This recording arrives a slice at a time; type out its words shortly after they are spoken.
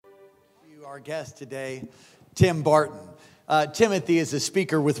to our guest today, Tim Barton. Timothy is a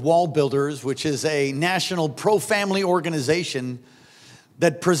speaker with Wall Builders, which is a national pro-family organization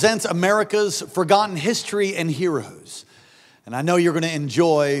that presents America's forgotten history and heroes. And I know you're going to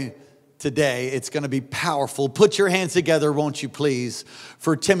enjoy today. It's going to be powerful. Put your hands together, won't you please,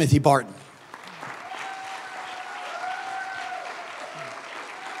 for Timothy Barton.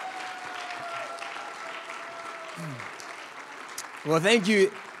 Well, thank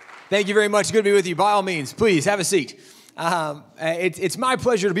you. Thank you very much. Good to be with you. By all means, please have a seat. It's my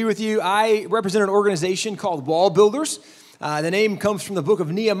pleasure to be with you. I represent an organization called Wall Builders. The name comes from the book of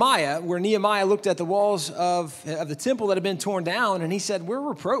Nehemiah, where Nehemiah looked at the walls of the temple that had been torn down, and he said, we're a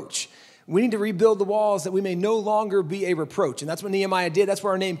reproach. We need to rebuild the walls that we may no longer be a reproach. And that's what Nehemiah did. That's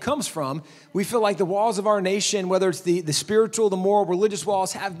where our name comes from. We feel like the walls of our nation, whether it's the spiritual, the moral, religious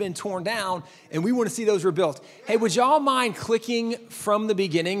walls, have been torn down, and we want to see those rebuilt. Hey, would y'all mind clicking from the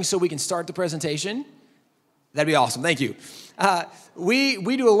beginning so we can start the presentation? That'd be awesome. Thank you.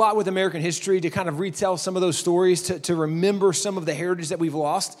 We do a lot with American history to kind of retell some of those stories, to remember some of the heritage that we've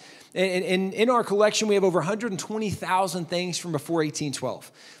lost. And in our collection, we have over 120,000 things from before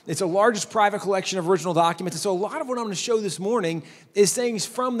 1812. It's the largest private collection of original documents. And so a lot of what I'm going to show this morning is things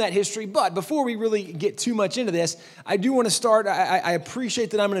from that history. But before we really get too much into this, I do want to start. I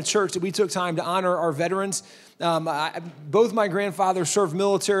appreciate that I'm in a church that we took time to honor our veterans. Both my grandfathers served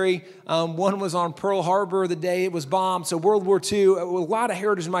military. One was on Pearl Harbor the day it was bombed. So World War II, a lot of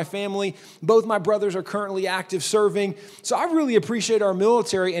heritage in my family. Both my brothers are currently active serving. So I really appreciate our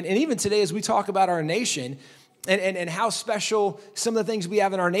military. And even today, as we talk about our nation and how special some of the things we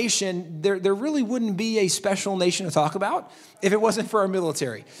have in our nation, there really wouldn't be a special nation to talk about if it wasn't for our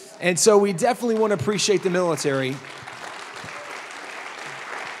military. And so we definitely want to appreciate the military.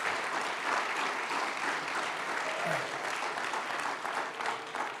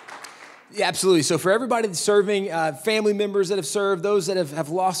 Yeah, absolutely. So for everybody that's serving, family members that have served, those that have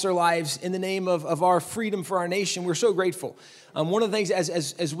lost their lives in the name of our freedom for our nation, we're so grateful. One of the things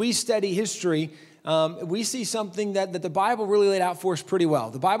as we study history, we see something that the Bible really laid out for us pretty well.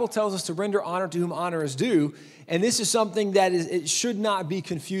 The Bible tells us to render honor to whom honor is due, and this is something that it should not be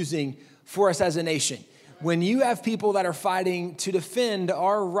confusing for us as a nation. When you have people that are fighting to defend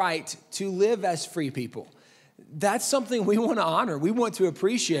our right to live as free people, that's something we want to honor, we want to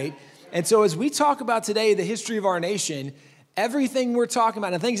appreciate. And so as we talk about today the history of our nation, everything we're talking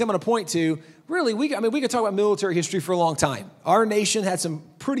about and things I'm going to point to, really, we could talk about military history for a long time. Our nation had some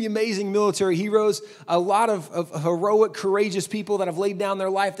pretty amazing military heroes, a lot of heroic, courageous people that have laid down their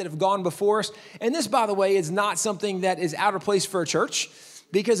life, that have gone before us. And this, by the way, is not something that is out of place for a church.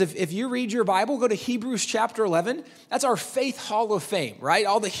 Because if you read your Bible, go to Hebrews chapter 11. That's our faith hall of fame, right?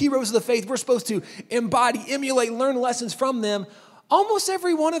 All the heroes of the faith, we're supposed to embody, emulate, learn lessons from them. Almost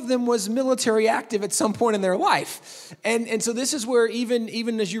every one of them was military active at some point in their life. And so this is where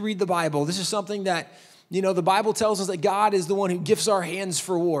even as you read the Bible, this is something that, the Bible tells us that God is the one who gifts our hands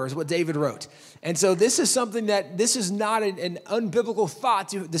for war, is what David wrote. And so this is something this is not an unbiblical thought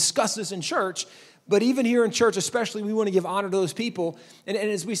to discuss this in church, but even here in church especially, we want to give honor to those people. And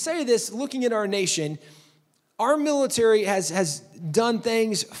as we say this, looking at our nation, our military has done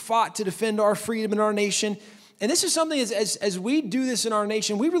things, fought to defend our freedom in our nation. And this is something, as we do this in our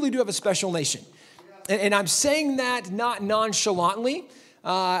nation, we really do have a special nation. And I'm saying that not nonchalantly.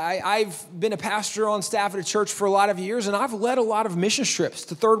 I've been a pastor on staff at a church for a lot of years, and I've led a lot of mission trips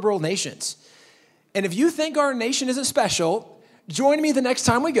to third world nations. And if you think our nation isn't special, join me the next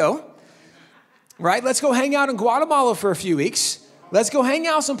time we go, right? Let's go hang out in Guatemala for a few weeks. Let's go hang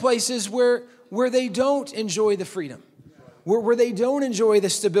out some places where they don't enjoy the freedom. Where they don't enjoy the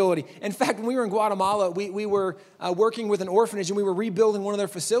stability. In fact, when we were in Guatemala, we were working with an orphanage, and we were rebuilding one of their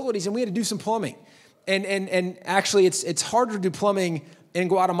facilities, and we had to do some plumbing. And actually, it's harder to do plumbing in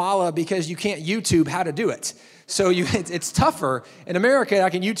Guatemala because you can't YouTube how to do it. So it's tougher. In America,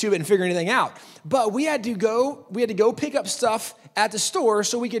 I can YouTube it and figure anything out. But we had to go pick up stuff at the store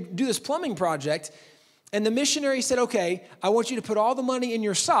so we could do this plumbing project. And the missionary said, okay, I want you to put all the money in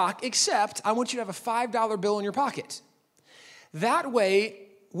your sock, except I want you to have a $5 bill in your pocket. That way,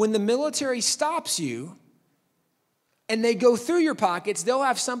 when the military stops you and they go through your pockets, they'll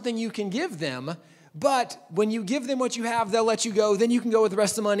have something you can give them. But when you give them what you have, they'll let you go. Then you can go with the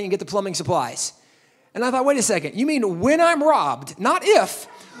rest of the money and get the plumbing supplies. And I thought, wait a second. You mean when I'm robbed, not if,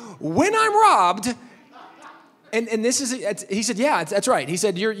 when I'm robbed. And this is, he said, yeah, that's right. He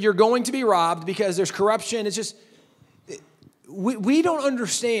said, you're going to be robbed because there's corruption. It's just, we don't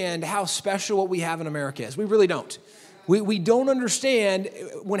understand how special what we have in America is. We really don't. We don't understand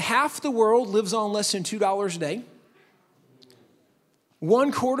when half the world lives on less than $2 a day.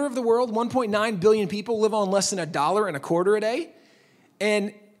 1/4 of the world, 1.9 billion people, live on less than $1.25 a day.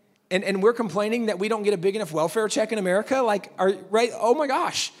 And we're complaining that we don't get a big enough welfare check in America. Right? Oh my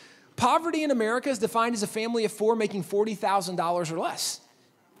gosh. Poverty in America is defined as a family of 4 making $40,000 or less.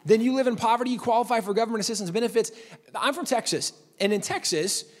 Then you live in poverty, you qualify for government assistance benefits. I'm from Texas, and in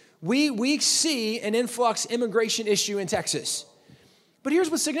Texas, we see an influx immigration issue in Texas. But here's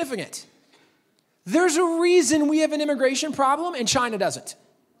what's significant. There's a reason we have an immigration problem and China doesn't.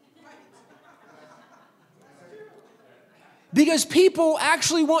 Because people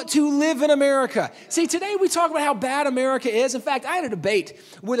actually want to live in America. See, today we talk about how bad America is. In fact, I had a debate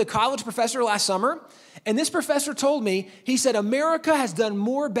with a college professor last summer, and this professor told me, he said, America has done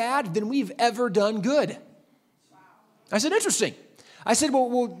more bad than we've ever done good. I said, interesting. I said,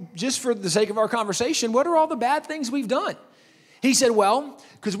 well, just for the sake of our conversation, what are all the bad things we've done? He said, well,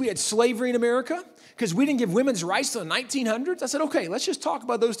 because we had slavery in America, because we didn't give women's rights till the 1900s. I said, okay, let's just talk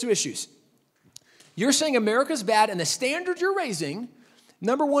about those two issues. You're saying America's bad, and the standard you're raising,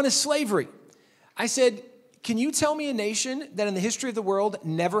 number one is slavery. I said, can you tell me a nation that in the history of the world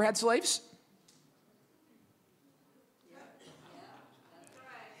never had slaves?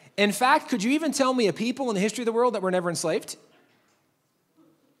 In fact, could you even tell me a people in the history of the world that were never enslaved?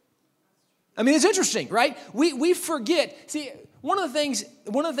 I mean, it's interesting, right? We forget. See, one of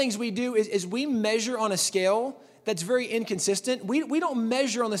the things we do is we measure on a scale that's very inconsistent. We don't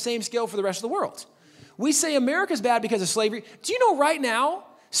measure on the same scale for the rest of the world. We say America's bad because of slavery. Do you know right now,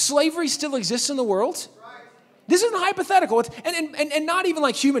 slavery still exists in the world? This isn't hypothetical. And not even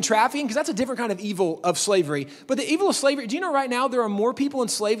like human trafficking, because that's a different kind of evil of slavery. But the evil of slavery, do you know right now there are more people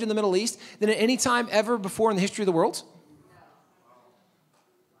enslaved in the Middle East than at any time ever before in the history of the world?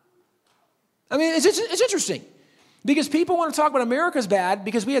 I mean, it's interesting. Because people want to talk about America's bad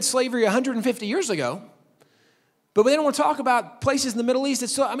because we had slavery 150 years ago. But they don't want to talk about places in the Middle East.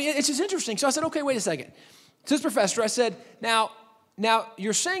 It's just interesting. So I said, okay, wait a second. To this professor, I said, now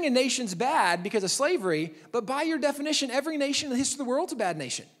you're saying a nation's bad because of slavery, but by your definition, every nation in the history of the world is a bad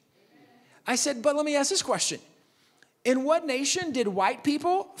nation. I said, but let me ask this question. In what nation did white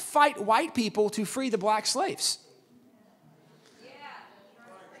people fight white people to free the black slaves?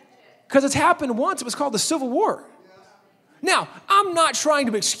 Because it's happened once. It was called the Civil War. Now, I'm not trying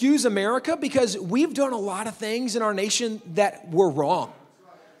to excuse America because we've done a lot of things in our nation that were wrong.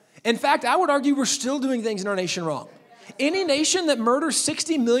 In fact, I would argue we're still doing things in our nation wrong. Any nation that murders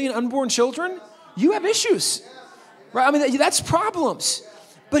 60 million unborn children, you have issues, right? I mean, that's problems.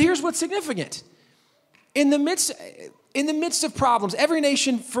 But here's what's significant. In the midst of problems, every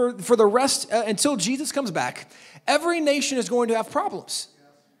nation for the rest, until Jesus comes back, every nation is going to have problems.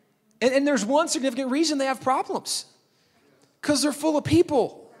 And there's one significant reason they have problems. Because they're full of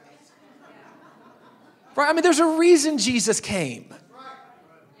people. Right? I mean, there's a reason Jesus came.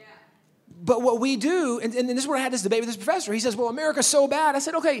 But what we do, and this is where I had this debate with this professor. He says, well, America's so bad. I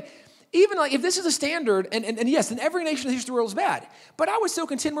said, okay, even like if this is a standard, and yes, then every nation in the history of the world is bad. But I would still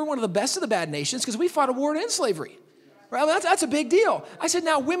contend we're one of the best of the bad nations because we fought a war to end slavery. Right? I mean, that's a big deal. I said,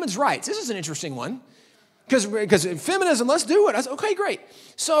 now, women's rights. This is an interesting one. Because feminism, let's do it. I said, okay, great.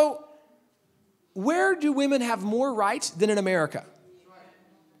 So, where do women have more rights than in America?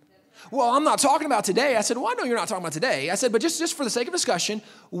 Well, I'm not talking about today. I said, well, I know you're not talking about today. I said, but just for the sake of discussion,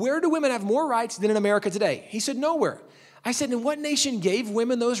 where do women have more rights than in America today? He said, nowhere. I said, and what nation gave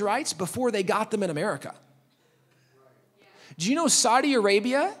women those rights before they got them in America? Do you know Saudi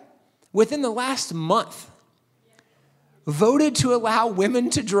Arabia, within the last month, voted to allow women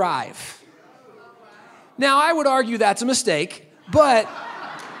to drive? Now, I would argue that's a mistake, but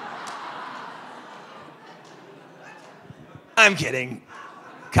I'm kidding,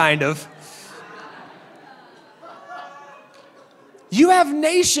 kind of. You have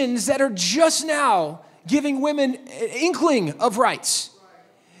nations that are just now giving women an inkling of rights.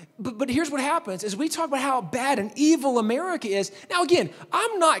 But here's what happens is we talk about how bad and evil America is. Now, again,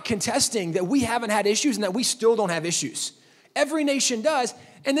 I'm not contesting that we haven't had issues and that we still don't have issues. Every nation does.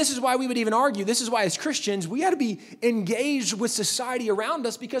 And this is why we would even argue, this is why as Christians, we got to be engaged with society around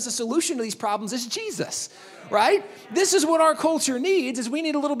us because the solution to these problems is Jesus, right? This is what our culture needs, is we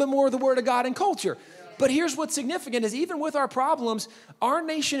need a little bit more of the Word of God in culture. But here's what's significant is even with our problems, our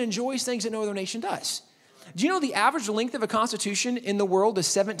nation enjoys things that no other nation does. Do you know the average length of a constitution in the world is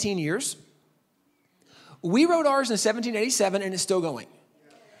 17 years? We wrote ours in 1787 and it's still going.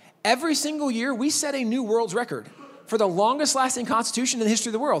 Every single year, we set a new world's record for the longest lasting constitution in the history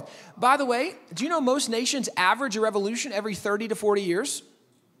of the world. By the way, do you know most nations average a revolution every 30 to 40 years?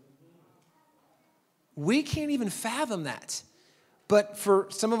 We can't even fathom that. But for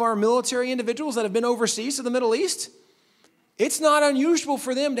some of our military individuals that have been overseas to the Middle East, It's not unusual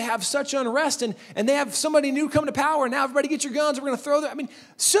for them to have such unrest, and they have somebody new come to power, and now everybody get your guns, we're going to throw them. I mean,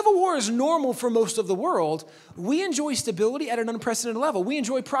 civil war is normal for most of the world. We enjoy stability at an unprecedented level. We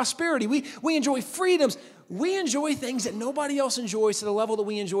enjoy prosperity. We enjoy freedoms. We enjoy things that nobody else enjoys to the level that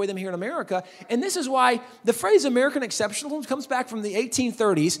we enjoy them here in America. And this is why the phrase American exceptionalism comes back from the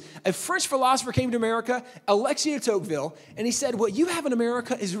 1830s. A French philosopher came to America, Alexis de Tocqueville, and he said, what you have in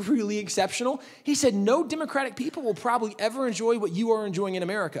America is really exceptional. He said, no democratic people will probably ever enjoy what you are enjoying in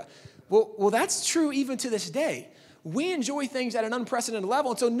America. Well, that's true even to this day. We enjoy things at an unprecedented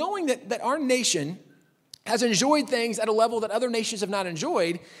level. And so knowing that our nation has enjoyed things at a level that other nations have not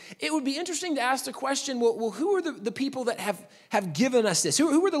enjoyed, it would be interesting to ask the question, well who are the people that have given us this?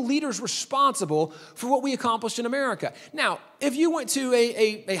 Who are the leaders responsible for what we accomplished in America? Now, if you went to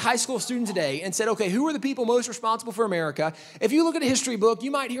a high school student today and said, okay, who are the people most responsible for America? If you look at a history book, you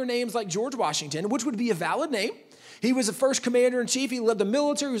might hear names like George Washington, which would be a valid name. He was the first commander-in-chief. He led the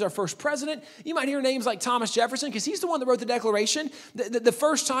military. He was our first president. You might hear names like Thomas Jefferson because he's the one that wrote the Declaration. The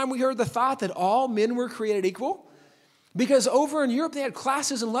first time we heard the thought that all men were created equal, because over in Europe, they had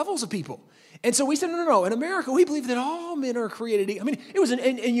classes and levels of people. And so we said, no. In America, we believe that all men are created equal. I mean, it was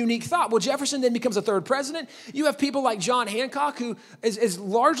a unique thought. Well, Jefferson then becomes a third president. You have people like John Hancock, who is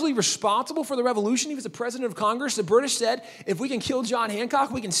largely responsible for the revolution. He was the president of Congress. The British said, if we can kill John Hancock,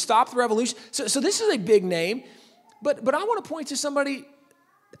 we can stop the revolution. So this is a big name. But I want to point to somebody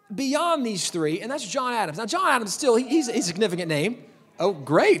beyond these three, and that's John Adams. Now, John Adams still, he's a significant name. Oh,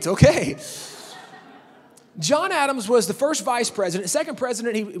 great, okay. John Adams was the first vice president. Second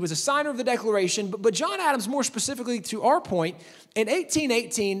president, he was a signer of the Declaration. But John Adams, more specifically to our point, in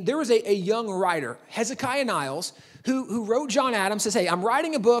 1818, there was a young writer, Hezekiah Niles, who wrote John Adams, says, hey, I'm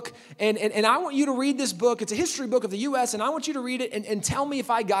writing a book, and I want you to read this book. It's a history book of the U.S., and I want you to read it and tell me if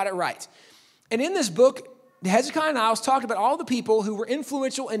I got it right. And in this book, Hezekiah Niles talked about all the people who were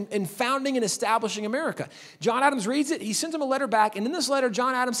influential in founding and establishing America. John Adams reads it. He sends him a letter back. And in this letter,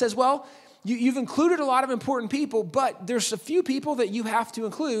 John Adams says, well, you've included a lot of important people, but there's a few people that you have to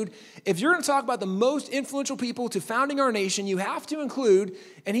include. If you're going to talk about the most influential people to founding our nation, you have to include,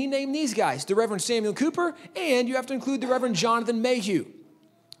 and he named these guys, the Reverend Samuel Cooper, and you have to include the Reverend Jonathan Mayhew.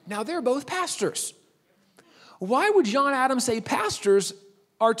 Now, they're both pastors. Why would John Adams say pastors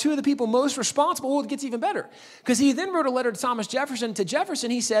are two of the people most responsible? Well, it gets even better. Because he then wrote a letter to Thomas Jefferson. To Jefferson,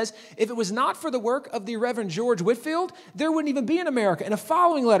 he says, if it was not for the work of the Reverend George Whitefield, there wouldn't even be an America. In a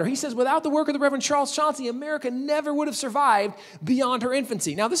following letter, he says, without the work of the Reverend Charles Chauncey, America never would have survived beyond her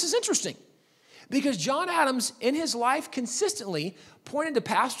infancy. Now, this is interesting, because John Adams, in his life, consistently pointed to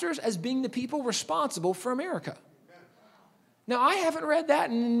pastors as being the people responsible for America. Now, I haven't read that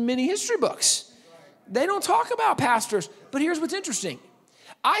in many history books. They don't talk about pastors. But here's what's interesting.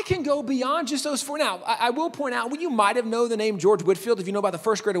 I can go beyond just those four. Now, I will point out, well, you might have known the name George Whitefield if you know about the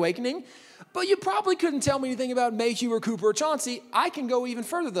First Great Awakening, but you probably couldn't tell me anything about Mayhew or Cooper or Chauncey. I can go even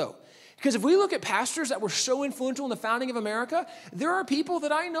further, though, because if we look at pastors that were so influential in the founding of America, there are people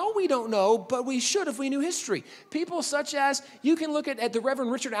that I know we don't know, but we should if we knew history. People such as, you can look at the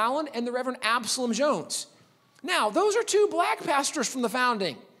Reverend Richard Allen and the Reverend Absalom Jones. Now, those are two black pastors from the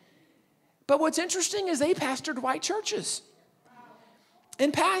founding. But what's interesting is they pastored white churches.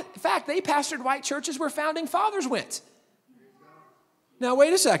 In fact, they pastored white churches where founding fathers went. Now,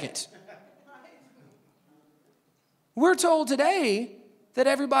 wait a second. We're told today that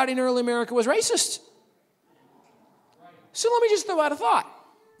everybody in early America was racist. So let me just throw out a thought.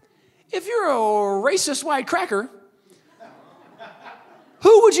 If you're a racist white cracker,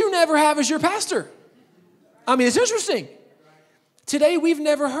 who would you never have as your pastor? I mean, it's interesting. Today, we've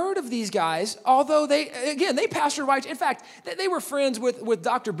never heard of these guys, although they pastored white. In fact, they were friends with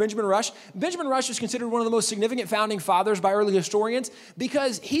Dr. Benjamin Rush. Benjamin Rush is considered one of the most significant founding fathers by early historians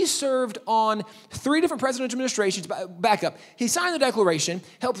because he served on 3 different presidential administrations. Back up. He signed the Declaration,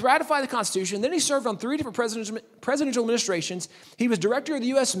 helped ratify the Constitution, then he served on 3 different presidential administrations. He was director of the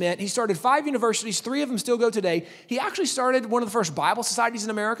U.S. Mint. He started 5 universities. 3 of them still go today. He actually started one of the first Bible societies in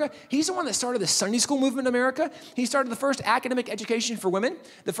America. He's the one that started the Sunday school movement in America. He started the first academic education for women,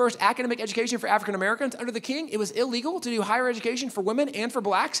 the first academic education for African Americans. Under the king, it was illegal to do higher education for women and for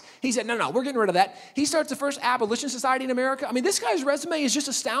blacks. He said, no, we're getting rid of that. He starts the first abolition society in America. I mean, this guy's resume is just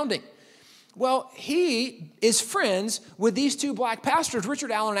astounding. Well, he is friends with these 2 black pastors, Richard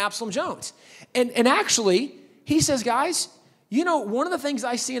Allen and Absalom Jones. And actually, he says, guys, You know, one of the things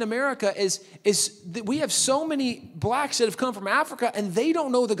I see in America is that we have so many blacks that have come from Africa and they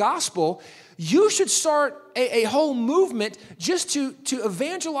don't know the gospel. You should start a whole movement just to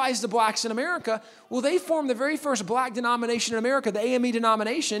evangelize the blacks in America. Well, they formed the very first black denomination in America, the AME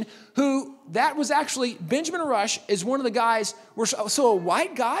denomination, that was actually, Benjamin Rush is one of the guys, so a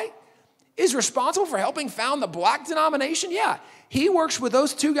white guy is responsible for helping found the black denomination? Yeah. He works with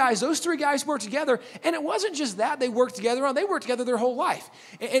those two guys. Those three guys work together. And it wasn't just that they worked together. They worked together their whole life.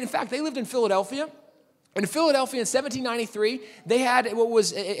 And in fact, they lived in Philadelphia. In Philadelphia in 1793, they had what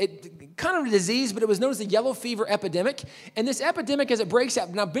was kind of a disease, but it was known as the yellow fever epidemic. And this epidemic, as it breaks out,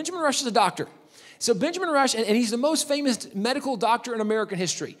 now Benjamin Rush is a doctor. So Benjamin Rush, and he's the most famous medical doctor in American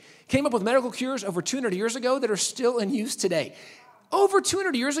history, came up with medical cures over 200 years ago that are still in use today. Over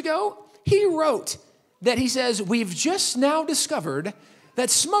 200 years ago, he wrote that he says, we've just now discovered that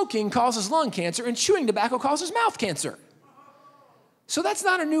smoking causes lung cancer and chewing tobacco causes mouth cancer. So that's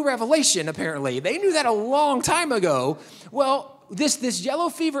not a new revelation, apparently. They knew that a long time ago. Well, this yellow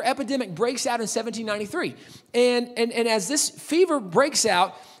fever epidemic breaks out in 1793. And as this fever breaks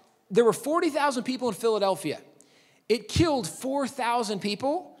out, there were 40,000 people in Philadelphia. It killed 4,000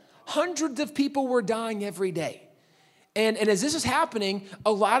 people. Hundreds of people were dying every day. And as this is happening,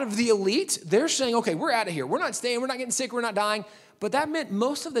 a lot of the elite, they're saying, okay, we're out of here. We're not staying. We're not getting sick. We're not dying. But that meant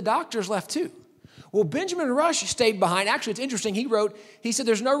most of the doctors left too. Well, Benjamin Rush stayed behind. Actually, it's interesting. He said,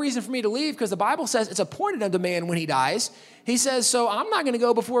 there's no reason for me to leave because the Bible says it's appointed unto man when he dies. He says, so I'm not going to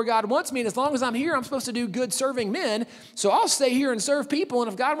go before God wants me. And as long as I'm here, I'm supposed to do good serving men. So I'll stay here and serve people.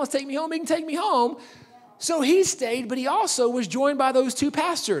 And if God wants to take me home, he can take me home. So he stayed, but he also was joined by those two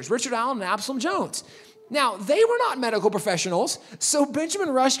pastors, Richard Allen and Absalom Jones. Now, they were not medical professionals, so Benjamin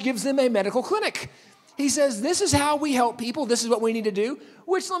Rush gives them a medical clinic. He says, this is how we help people. This is what we need to do,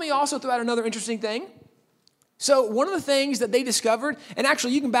 which let me also throw out another interesting thing. So one of the things that they discovered, and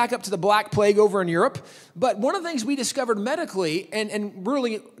actually you can back up to the Black Plague over in Europe, but one of the things we discovered medically, and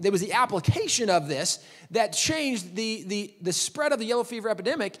really there was the application of this that changed the spread of the yellow fever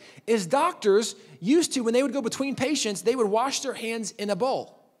epidemic, is doctors used to, when they would go between patients, they would wash their hands in a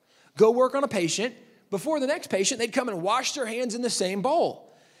bowl. Go work on a patient. Before the next patient, they'd come and wash their hands in the same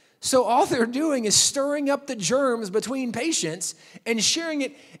bowl. So all they're doing is stirring up the germs between patients and sharing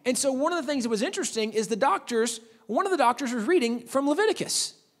it. And so one of the things that was interesting is one of the doctors was reading from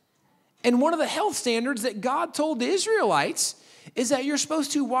Leviticus. And one of the health standards that God told the Israelites is that you're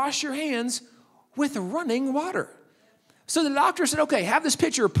supposed to wash your hands with running water. So the doctor said, okay, have this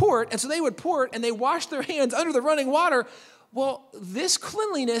pitcher pour it. And so they would pour it and they washed their hands under the running water. Well, this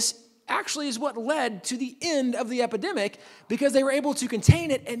cleanliness actually is what led to the end of the epidemic because they were able to contain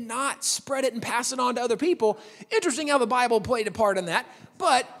it and not spread it and pass it on to other people. Interesting how the Bible played a part in that.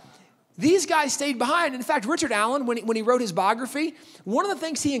 But these guys stayed behind. In fact, Richard Allen, when he wrote his biography, one of the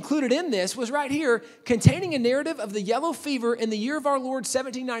things he included in this was right here, containing a narrative of the yellow fever in the year of our Lord,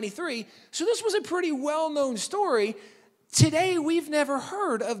 1793. So this was a pretty well-known story. Today, we've never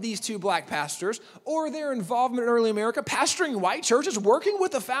heard of these two black pastors or their involvement in early America, pastoring white churches, working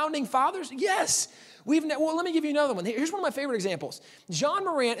with the founding fathers. Yes. Well, let me give you another one. Here's one of my favorite examples. John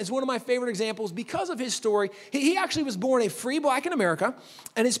Morant is one of my favorite examples because of his story. He actually was born a free black in America,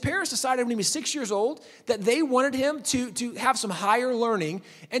 and his parents decided when he was 6 years old that they wanted him to have some higher learning.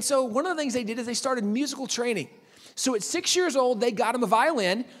 And so one of the things they did is they started musical training. So at 6 years old, they got him a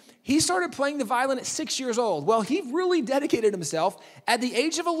violin. He started playing the violin at 6 years old. Well, he really dedicated himself. At the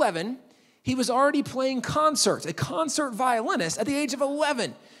age of 11, he was already playing concerts, a concert violinist at the age of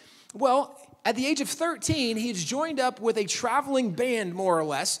 11. Well, at the age of 13, he had joined up with a traveling band, more or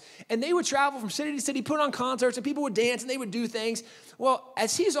less, and they would travel from city to city, put on concerts, and people would dance, and they would do things. Well,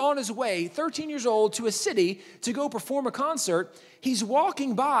 as he's on his way, 13 years old, to a city to go perform a concert, he's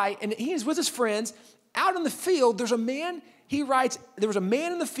walking by, and he's with his friends. Out in the field, there's a man. He writes, there was a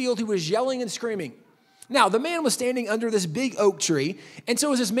man in the field who was yelling and screaming. Now, the man was standing under this big oak tree, and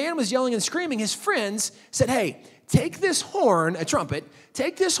so as this man was yelling and screaming, his friends said, hey, take this horn, a trumpet,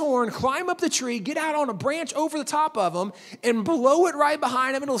 take this horn, climb up the tree, get out on a branch over the top of him, and blow it right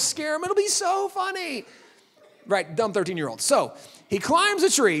behind him. It'll scare him. It'll be so funny. Right, dumb 13-year-old. So he climbs a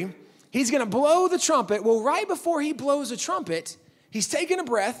tree. He's going to blow the trumpet. Well, right before he blows the trumpet, he's taking a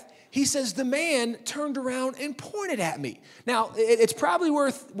breath. He says, the man turned around and pointed at me. Now, it's probably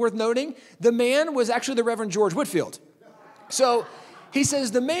worth noting, the man was actually the Reverend George Whitefield. So he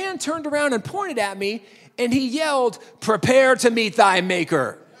says, the man turned around and pointed at me, and he yelled, prepare to meet thy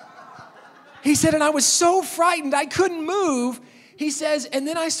maker. He said, and I was so frightened, I couldn't move. He says, and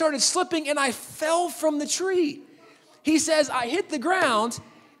then I started slipping, and I fell from the tree. He says, I hit the ground,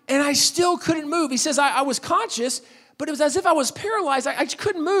 and I still couldn't move. He says, I was conscious, but it was as if I was paralyzed. I just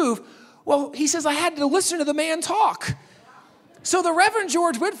couldn't move. Well, he says I had to listen to the man talk. So the Reverend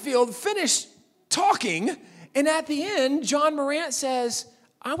George Whitefield finished talking, and at the end, John Morant says,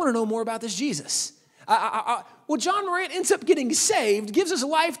 I want to know more about this Jesus. Well, John Morant ends up getting saved, gives his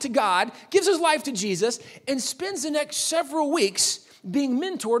life to God, gives his life to Jesus, and spends the next several weeks being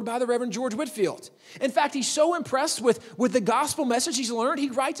mentored by the Reverend George Whitefield. In fact, he's so impressed with the gospel message he's learned,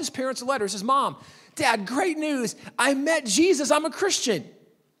 he writes his parents a letter. He says, Mom, Dad, great news. I met Jesus. I'm a Christian.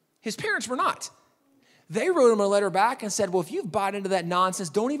 His parents were not. They wrote him a letter back and said, well, if you've bought into that nonsense,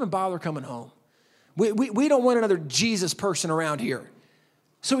 don't even bother coming home. We don't want another Jesus person around here.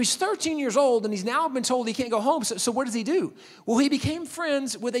 So he's 13 years old, and he's now been told he can't go home. So what does he do? Well, he became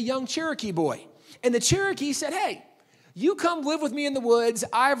friends with a young Cherokee boy. And the Cherokee said, hey, you come live with me in the woods.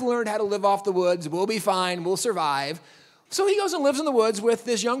 I've learned how to live off the woods. We'll be fine. We'll survive. So he goes and lives in the woods with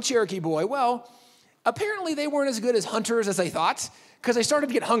this young Cherokee boy. Well, apparently they weren't as good as hunters as they thought because they started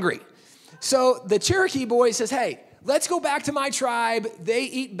to get hungry. So the Cherokee boy says, hey, let's go back to my tribe. They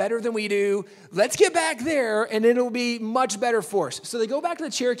eat better than we do. Let's get back there, and it'll be much better for us. So they go back to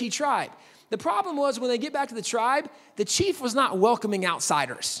the Cherokee tribe. The problem was when they get back to the tribe, the chief was not welcoming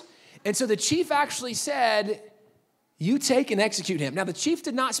outsiders. And so the chief actually said, you take and execute him. Now, the chief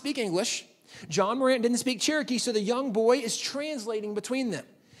did not speak English. John Morant didn't speak Cherokee, so the young boy is translating between them.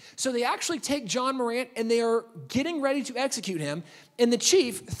 So they actually take John Morant, and they are getting ready to execute him. And the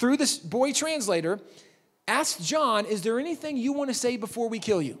chief, through this boy translator, asked John, is there anything you want to say before we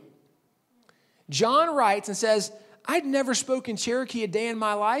kill you? John writes and says, I'd never spoken Cherokee a day in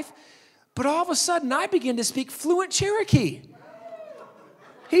my life, but all of a sudden I began to speak fluent Cherokee.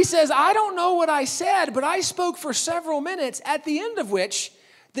 He says, I don't know what I said, but I spoke for several minutes, at the end of which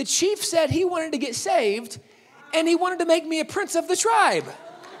the chief said he wanted to get saved, and he wanted to make me a prince of the tribe.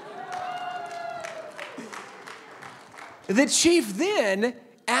 The chief then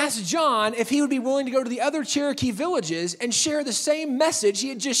asked John if he would be willing to go to the other Cherokee villages and share the same message he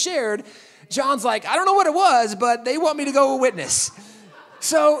had just shared. John's like, I don't know what it was, but they want me to go a witness.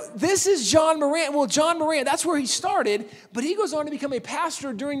 So this is John Morant. Well, John Morant, that's where he started, but he goes on to become a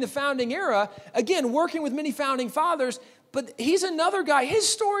pastor during the founding era, again, working with many founding fathers, but he's another guy. His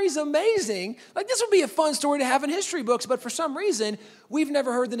story's amazing. Like, this would be a fun story to have in history books, but for some reason, we've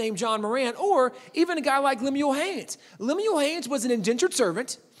never heard the name John Morant, or even a guy like Lemuel Haynes. Lemuel Haynes was an indentured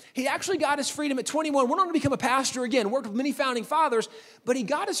servant. He actually got his freedom at 21, went on to become a pastor again, worked with many founding fathers, but he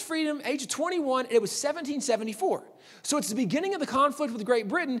got his freedom at the age of 21, and it was 1774. So it's the beginning of the conflict with Great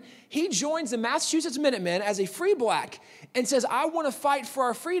Britain. He joins the Massachusetts Minutemen as a free black and says, I want to fight for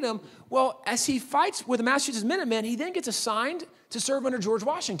our freedom. Well, as he fights with the Massachusetts Minutemen, he then gets assigned to serve under George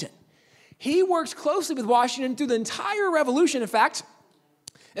Washington. He works closely with Washington through the entire Revolution. In fact,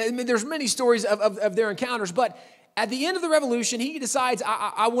 there's many stories of their encounters, but at the end of the Revolution, he decides,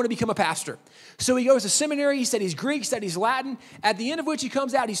 I want to become a pastor. So he goes to seminary, he studies Greek, studies Latin, at the end of which he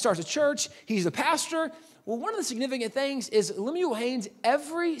comes out, he starts a church, he's a pastor. Well, one of the significant things is Lemuel Haynes,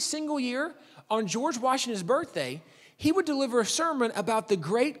 every single year on George Washington's birthday, he would deliver a sermon about the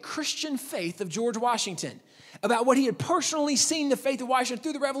great Christian faith of George Washington, about what he had personally seen the faith of Washington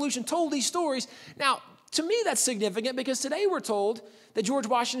through the Revolution, told these stories. Now, to me, that's significant because today we're told that George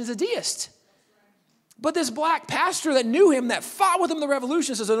Washington is a deist. But this black pastor that knew him, that fought with him in the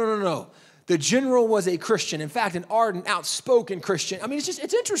Revolution, says, no. The general was a Christian. In fact, an ardent, outspoken Christian. I mean,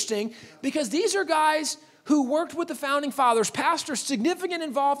 it's interesting because these are guys who worked with the founding fathers, pastors significant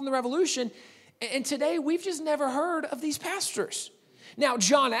involved in the Revolution, and today we've just never heard of these pastors. Now,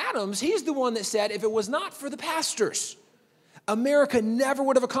 John Adams, he's the one that said if it was not for the pastors, America never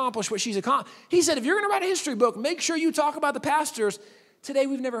would have accomplished what she's accomplished. He said, if you're going to write a history book, make sure you talk about the pastors. Today,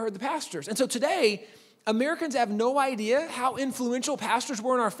 we've never heard the pastors. And so today, Americans have no idea how influential pastors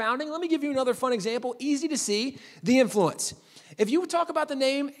were in our founding. Let me give you another fun example, easy to see, the influence. If you would talk about the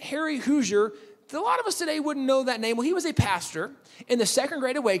name Harry Hoosier, a lot of us today wouldn't know that name. Well, he was a pastor in the Second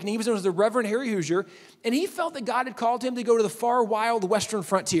Great Awakening. He was known as the Reverend Harry Hoosier, and he felt that God had called him to go to the far wild western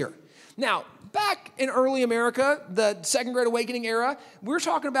frontier. Now, back in early America, the Second Great Awakening era, we're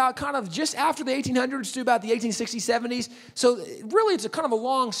talking about kind of just after the 1800s to about the 1860s, 70s. So really, it's a kind of a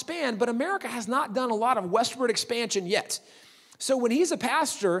long span, but America has not done a lot of westward expansion yet. So when he's a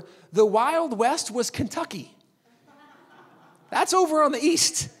pastor, the Wild West was Kentucky. That's over on the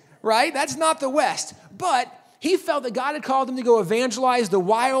east, right? That's not the West. But he felt that God had called him to go evangelize the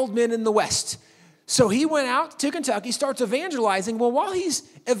wild men in the West. So he went out to Kentucky, starts evangelizing. Well, while he's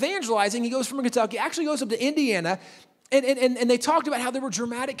evangelizing, he goes from Kentucky, actually goes up to Indiana, and they talked about how there were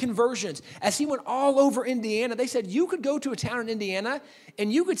dramatic conversions. As he went all over Indiana, they said you could go to a town in Indiana,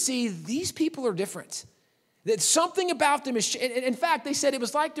 and you could see these people are different. That something about them is, in fact, they said it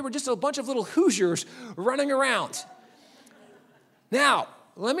was like there were just a bunch of little Hoosiers running around. Now,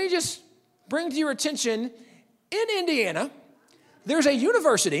 let me just bring to your attention, in Indiana, there's a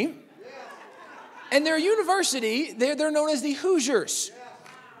university, and their university, they're known as the Hoosiers.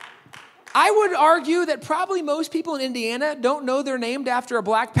 I would argue that probably most people in Indiana don't know they're named after a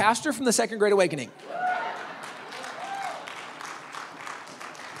black pastor from the Second Great Awakening.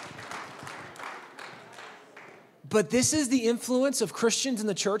 But this is the influence of Christians in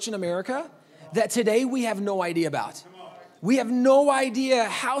the church in America that today we have no idea about. We have no idea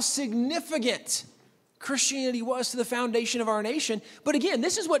how significant Christianity was to the foundation of our nation. But again,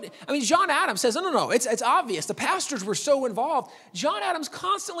 this is what, John Adams says, no, it's obvious. The pastors were so involved. John Adams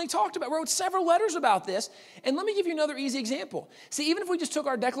constantly wrote several letters about this. And let me give you another easy example. See, even if we just took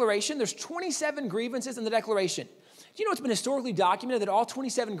our declaration, there's 27 grievances in the declaration. Do you know it's been historically documented that all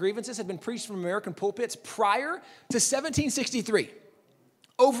 27 grievances had been preached from American pulpits prior to 1763?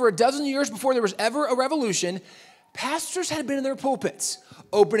 Over a dozen years before there was ever a revolution, pastors had been in their pulpits,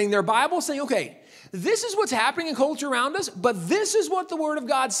 opening their Bible, saying, okay, this is what's happening in culture around us, but this is what the Word of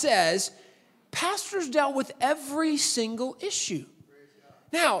God says. Pastors dealt with every single issue.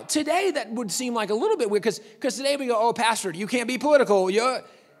 Now, today that would seem like a little bit weird because today we go, oh, pastor, you can't be political.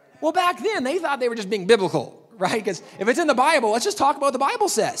 Well, back then they thought they were just being biblical. Right? Because if it's in the Bible, let's just talk about what the Bible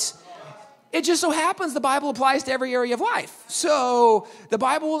says. It just so happens the Bible applies to every area of life. So the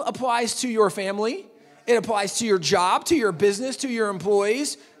Bible applies to your family. It applies to your job, to your business, to your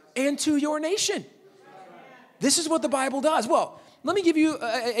employees, and to your nation. This is what the Bible does. Well, let me give you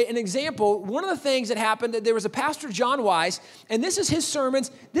an example. One of the things that happened, there was a pastor, John Wise, and this is his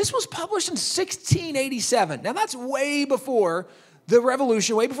sermons. This was published in 1687. Now, that's way before the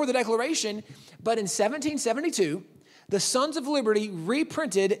Revolution, way before the Declaration. But in 1772, the Sons of Liberty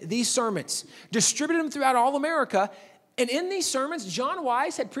reprinted these sermons, distributed them throughout all America. And in these sermons, John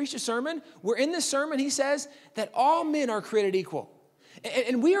Wise had preached a sermon where in this sermon he says that all men are created equal.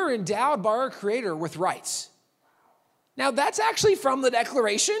 And we are endowed by our Creator with rights. Now, that's actually from the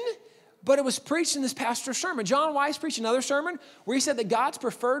Declaration, but it was preached in this pastor's sermon. John Wise preached another sermon where he said that God's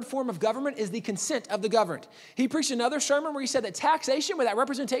preferred form of government is the consent of the governed. He preached another sermon where he said that taxation without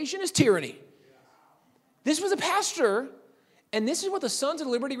representation is tyranny. This was a pastor, and this is what the Sons of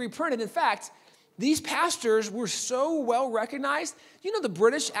Liberty reprinted. In fact, these pastors were so well recognized. You know, the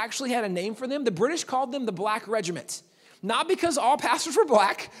British actually had a name for them. The British called them the Black Regiment. Not because all pastors were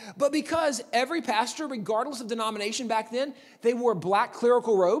black, but because every pastor, regardless of denomination back then, they wore black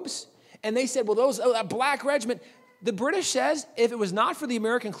clerical robes. And they said, well, that black regiment, the British says if it was not for the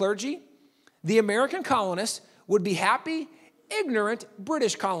American clergy, the American colonists would be happy, ignorant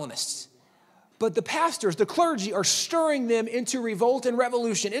British colonists. But the pastors, the clergy, are stirring them into revolt and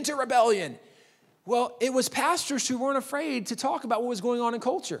revolution, into rebellion. Well, it was pastors who weren't afraid to talk about what was going on in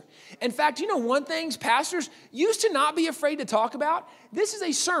culture. In fact, you know one thing pastors used to not be afraid to talk about? This is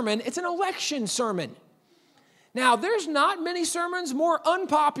a sermon. It's an election sermon. Now, there's not many sermons more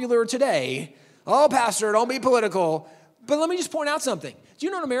unpopular today. Oh, pastor, don't be political. But let me just point out something. Do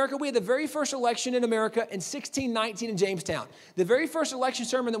you know in America, we had the very first election in America in 1619 in Jamestown. The very first election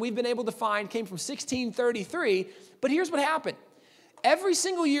sermon that we've been able to find came from 1633. But here's what happened. Every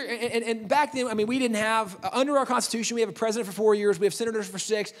single year, and back then, we didn't have, under our Constitution, we have a president for 4 years, we have senators for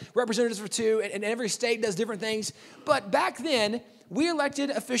 6, representatives for 2, and every state does different things. But back then, we elected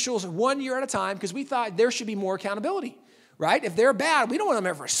officials 1 year at a time because we thought there should be more accountability, right? If they're bad, we don't want them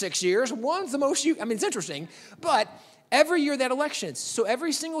there for 6 years. One's the most, it's interesting, but every year they had elections. So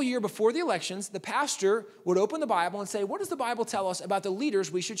every single year before the elections, the pastor would open the Bible and say, what does the Bible tell us about the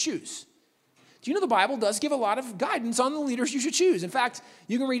leaders we should choose? Do you know the Bible does give a lot of guidance on the leaders you should choose? In fact,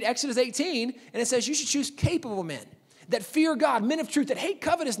 you can read Exodus 18, and it says you should choose capable men that fear God, men of truth, that hate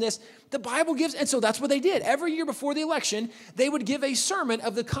covetousness. The Bible gives, and so that's what they did. Every year before the election, they would give a sermon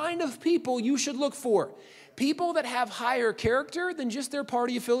of the kind of people you should look for. People that have higher character than just their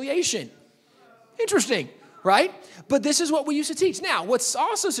party affiliation. Interesting, right? But this is what we used to teach. Now, what's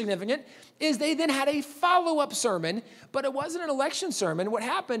also significant is they then had a follow-up sermon, but it wasn't an election sermon. What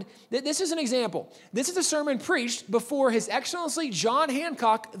happened, this is an example. This is a sermon preached before His Excellency John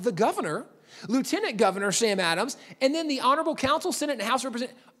Hancock, the governor, Lieutenant Governor Sam Adams, and then the Honorable Council, Senate, and House of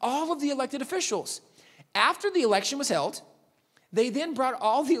Representatives, all of the elected officials. After the election was held, they then brought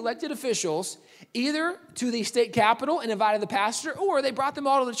all the elected officials either to the state capitol and invited the pastor, or they brought them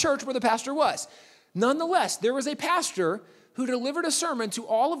all to the church where the pastor was. Nonetheless, there was a pastor who delivered a sermon to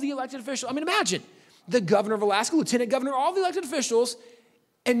all of the elected officials. Imagine the governor of Alaska, lieutenant governor, all the elected officials,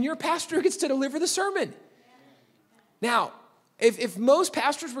 and your pastor gets to deliver the sermon. Now, If most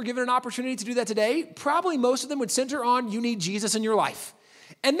pastors were given an opportunity to do that today, probably most of them would center on you need Jesus in your life.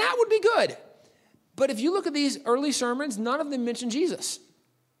 And that would be good. But if you look at these early sermons, none of them mention Jesus.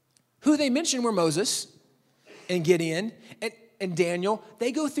 Who they mentioned were Moses and Gideon and Daniel.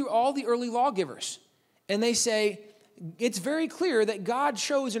 They go through all the early lawgivers. And they say, it's very clear that God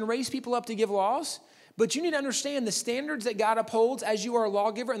chose and raised people up to give laws. But you need to understand the standards that God upholds as you are a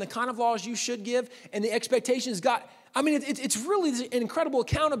lawgiver and the kind of laws you should give and the expectations God... I mean, it's really an incredible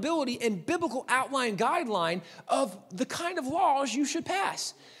accountability and biblical outline guideline of the kind of laws you should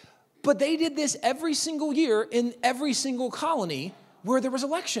pass. But they did this every single year in every single colony where there was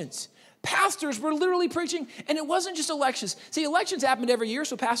elections. Pastors were literally preaching, and it wasn't just elections. See, elections happened every year,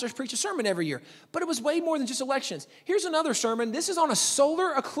 so pastors preach a sermon every year. But it was way more than just elections. Here's another sermon. This is on a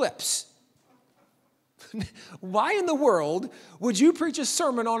solar eclipse. Why in the world would you preach a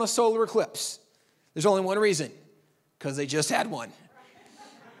sermon on a solar eclipse? There's only one reason. Because they just had one.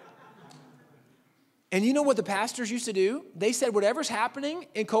 And you know what the pastors used to do? They said, whatever's happening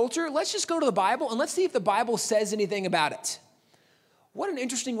in culture, let's just go to the Bible and let's see if the Bible says anything about it. What an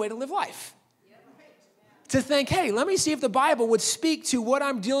interesting way to live life. To think, hey, let me see if the Bible would speak to what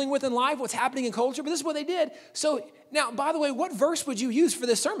I'm dealing with in life, what's happening in culture. But this is what they did. So now, by the way, what verse would you use for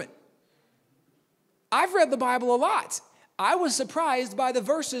this sermon? I've read the Bible a lot. I was surprised by the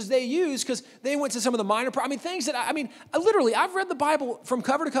verses they used because they went to some of the minor, things that, literally, I've read the Bible from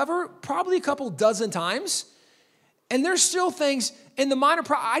cover to cover probably a couple dozen times. And there's still things in the minor,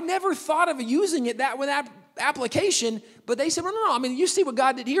 I never thought of using it with that application, but they said, no, you see what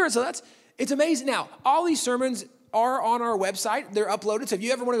God did here. So it's amazing. Now, all these sermons are on our website. They're uploaded. So if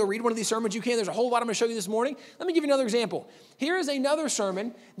you ever want to go read one of these sermons, you can. There's a whole lot I'm going to show you this morning. Let me give you another example. Here is another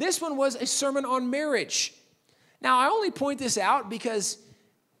sermon. This one was a sermon on marriage. Now, I only point this out because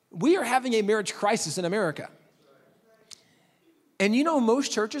we are having a marriage crisis in America. And you know,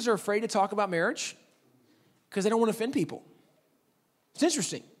 most churches are afraid to talk about marriage because they don't want to offend people. It's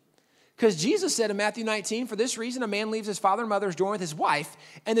interesting. Because Jesus said in Matthew 19, for this reason, a man leaves his father and mother, is joined with his wife,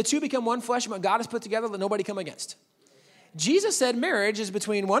 and the two become one flesh, and what God has put together, let nobody come against. Jesus said marriage is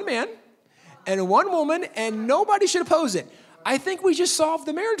between one man and one woman, and nobody should oppose it. I think we just solved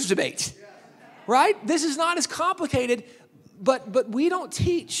the marriage debate. Right? This is not as complicated, but we don't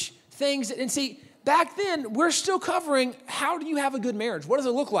teach things. And see, back then, we're still covering how do you have a good marriage? What does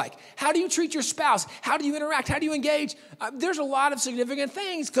it look like? How do you treat your spouse? How do you interact? How do you engage? There's a lot of significant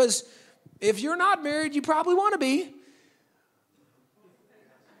things because if you're not married, you probably want to be.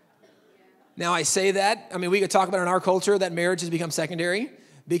 Now, I say that. We could talk about in our culture that marriage has become secondary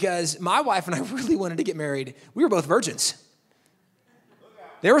because my wife and I really wanted to get married. We were both virgins.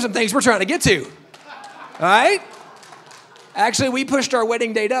 There were some things we're trying to get to, all right? Actually, we pushed our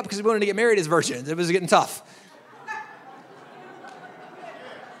wedding date up because we wanted to get married as virgins. It was getting tough.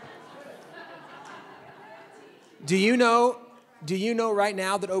 Do you know right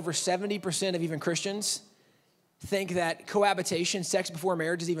now that over 70% of even Christians think that cohabitation, sex before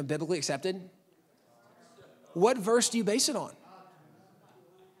marriage, is even biblically accepted? What verse do you base it on?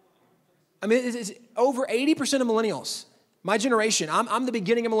 It's over 80% of millennials. My generation, I'm the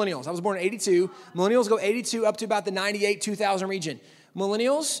beginning of millennials. I was born in 82. Millennials go 82 up to about the 98, 2000 region.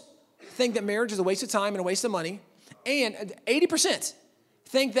 Millennials think that marriage is a waste of time and a waste of money. And 80%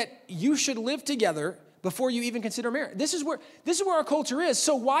 think that you should live together before you even consider marriage. This is where our culture is.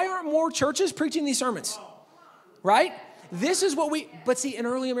 So why aren't more churches preaching these sermons? Right? This is but see, in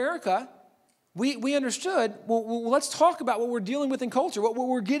early America, we understood, well, let's talk about what we're dealing with in culture, what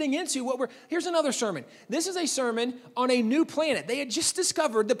we're getting into, here's another sermon. This is a sermon on a new planet. They had just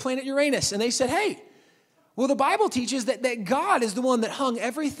discovered the planet Uranus, and they said, hey, well, the Bible teaches that God is the one that hung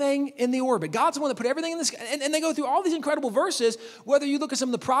everything in the orbit. God's the one that put everything in the sky. And they go through all these incredible verses, whether you look at some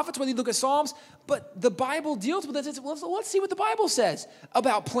of the prophets, whether you look at Psalms, but the Bible deals with it. Let's see what the Bible says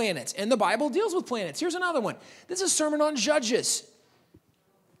about planets, and the Bible deals with planets. Here's another one. This is a sermon on Judges.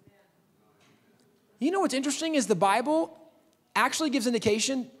 You know what's interesting is the Bible actually gives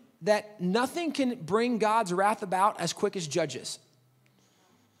indication that nothing can bring God's wrath about as quick as Judges.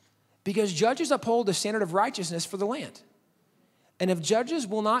 Because Judges uphold the standard of righteousness for the land. And if Judges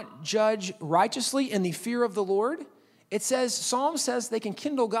will not judge righteously in the fear of the Lord, it says, Psalm says they can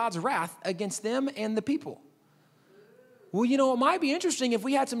kindle God's wrath against them and the people. Well, it might be interesting if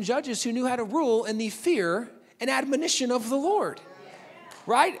we had some judges who knew how to rule in the fear and admonition of the Lord.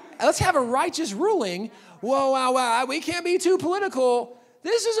 Right? Let's have a righteous ruling. Whoa, we can't be too political.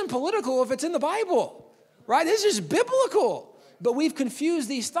 This isn't political if it's in the Bible, right? This is biblical. but we've confused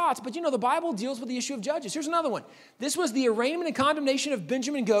these thoughts. But the Bible deals with the issue of Judges. Here's another one. This was the arraignment and condemnation of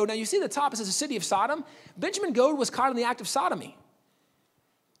Benjamin Goad. Now, you see the top, it says the city of Sodom. Benjamin Goad was caught in the act of sodomy.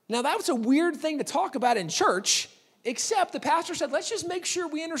 Now, that was a weird thing to talk about in church, except the pastor said, let's just make sure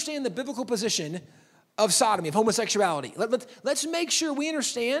we understand the biblical position of sodomy, of homosexuality. Let's make sure we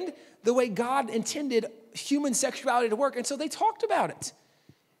understand the way God intended human sexuality to work. And so they talked about it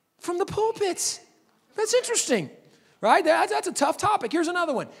from the pulpits. That's interesting, right? That's a tough topic. Here's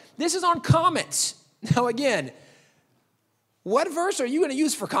another one. This is on comets. Now, again, what verse are you going to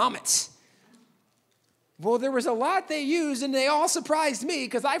use for comets? Well, there was a lot they used, and they all surprised me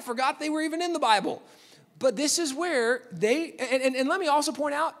because I forgot they were even in the Bible. But this is where they, and let me also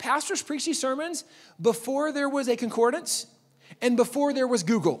point out, pastors preach these sermons before there was a concordance and before there was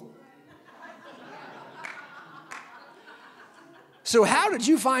Google. So how did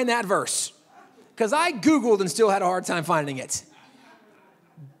you find that verse? Because I Googled and still had a hard time finding it.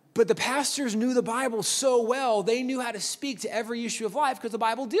 But the pastors knew the Bible so well, they knew how to speak to every issue of life because the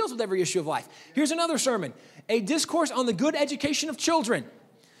Bible deals with every issue of life. Here's another sermon, a discourse on the good education of children.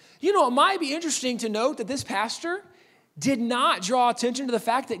 It might be interesting to note that this pastor did not draw attention to the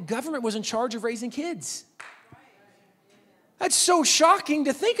fact that government was in charge of raising kids. That's so shocking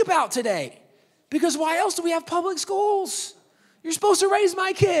to think about today. Because why else do we have public schools? You're supposed to raise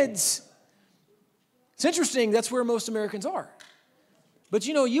my kids. It's interesting, that's where most Americans are. But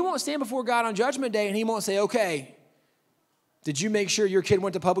you won't stand before God on Judgment Day and he won't say, okay, did you make sure your kid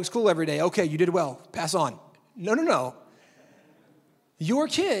went to public school every day? Okay, you did well, pass on. No. Your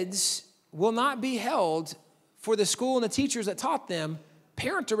kids will not be held for the school and the teachers that taught them.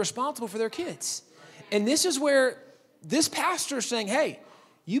 Parents are responsible for their kids. And this is where this pastor is saying, hey,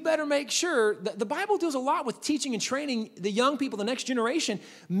 you better make sure that the Bible deals a lot with teaching and training the young people, the next generation.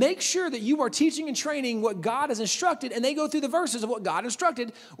 Make sure that you are teaching and training what God has instructed, and they go through the verses of what God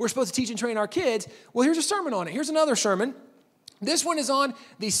instructed. We're supposed to teach and train our kids. Well, here's a sermon on it. Here's another sermon. This one is on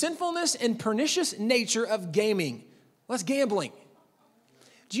the sinfulness and pernicious nature of gaming. Well, that's gambling.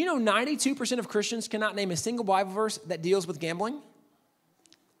 Do you know 92% of Christians cannot name a single Bible verse that deals with gambling?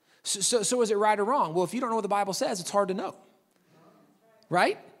 So is it right or wrong? Well, if you don't know what the Bible says, it's hard to know.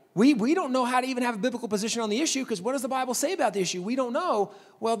 Right? We don't know how to even have a biblical position on the issue because what does the Bible say about the issue? We don't know.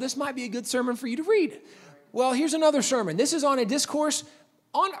 Well, this might be a good sermon for you to read. Well, here's another sermon. This is on a discourse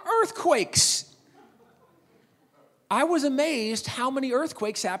on earthquakes. I was amazed how many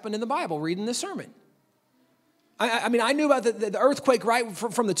earthquakes happened in the Bible reading this sermon. I mean, I knew about the earthquake right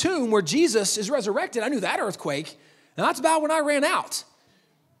from the tomb where Jesus is resurrected. I knew that earthquake. And that's about when I ran out.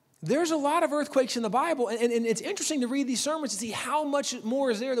 There's a lot of earthquakes in the Bible, and it's interesting to read these sermons to see how much more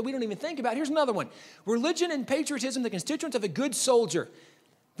is there that we don't even think about. Here's another one. Religion and patriotism, the constituents of a good soldier.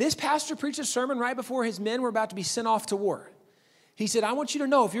 This pastor preached a sermon right before his men were about to be sent off to war. He said, I want you to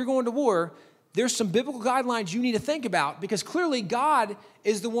know if you're going to war, there's some biblical guidelines you need to think about because clearly God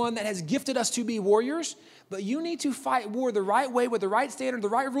is the one that has gifted us to be warriors, but you need to fight war the right way with the right standard, the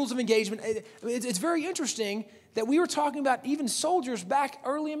right rules of engagement. It's very interesting that we were talking about even soldiers back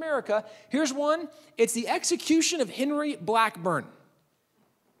early America. Here's one. It's the execution of Henry Blackburn.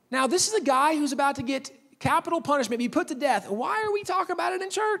 Now, this is a guy who's about to get capital punishment, be put to death. Why are we talking about it in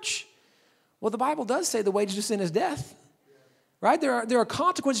church? Well, the Bible does say the wages of sin is death. Right? There are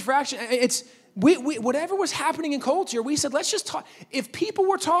consequences for action. Whatever was happening in culture, we said, let's just talk. If people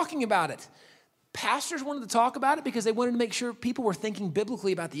were talking about it, pastors wanted to talk about it because they wanted to make sure people were thinking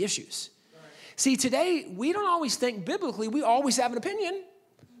biblically about the issues. Right. See, today, we don't always think biblically. We always have an opinion.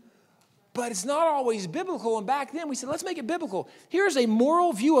 But it's not always biblical. And back then, we said, let's make it biblical. Here's a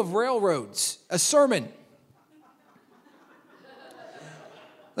moral view of railroads, a sermon.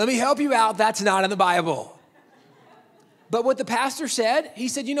 Let me help you out. That's not in the Bible. But what the pastor said, he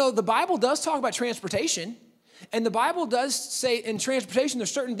said, the Bible does talk about transportation. And the Bible does say in transportation,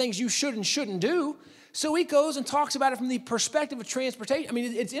 there's certain things you should and shouldn't do. So he goes and talks about it from the perspective of transportation. I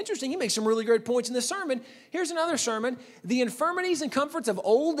mean, it's interesting. He makes some really great points in this sermon. Here's another sermon, the infirmities and comforts of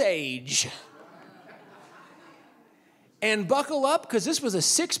old age. And buckle up, because this was a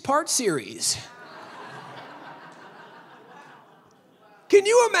 6-part series. Can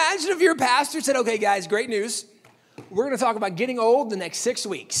you imagine if your pastor said, okay, guys, great news. We're going to talk about getting old the next 6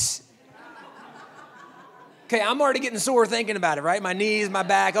 weeks. Okay, I'm already getting sore thinking about it, right? My knees, my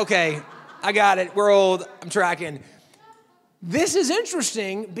back. Okay, I got it. We're old. I'm tracking. This is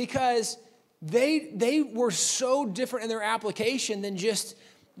interesting because they were so different in their application than just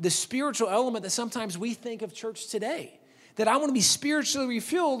the spiritual element that sometimes we think of church today. That I want to be spiritually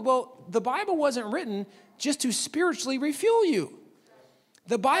refueled. Well, the Bible wasn't written just to spiritually refuel you.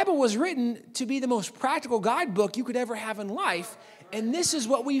 The Bible was written to be the most practical guidebook you could ever have in life. And this is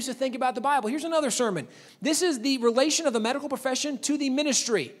what we used to think about the Bible. Here's another sermon. This is the relation of the medical profession to the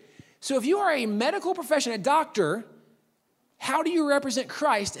ministry. So if you are a medical profession, a doctor, how do you represent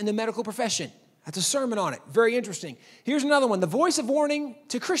Christ in the medical profession? That's a sermon on it. Very interesting. Here's another one. The voice of warning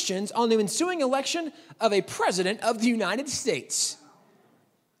to Christians on the ensuing election of a president of the United States.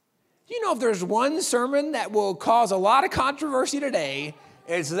 Do you know if there's one sermon that will cause a lot of controversy today,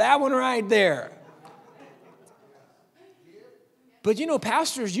 it's that one right there. But you know,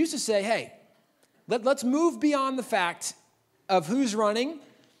 pastors used to say, hey, let's move beyond the fact of who's running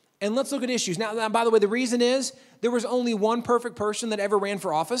and let's look at issues. Now, by the way, the reason is there was only one perfect person that ever ran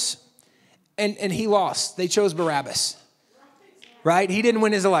for office, and he lost. They chose Barabbas, right? He didn't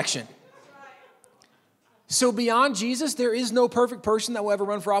win his election. So beyond Jesus, there is no perfect person that will ever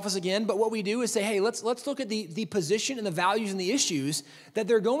run for office again. But what we do is say, hey, let's look at the position and the values and the issues that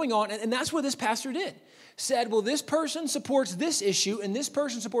they're going on. And that's what this pastor did. Said, well, this person supports this issue and this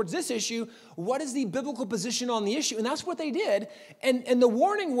person supports this issue. What is the biblical position on the issue? And that's what they did. And the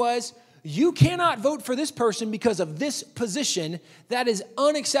warning was, you cannot vote for this person because of this position. That is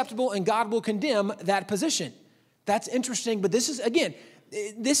unacceptable, and God will condemn that position. That's interesting. But this is, again,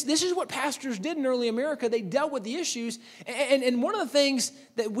 this is what pastors did in early America. They dealt with the issues. And one of the things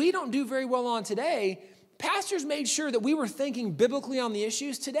that we don't do very well on today, pastors made sure that we were thinking biblically on the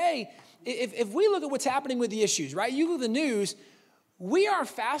issues. Today, if we look at what's happening with the issues, right? You look at the news, we are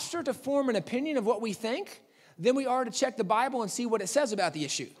faster to form an opinion of what we think than we are to check the Bible and see what it says about the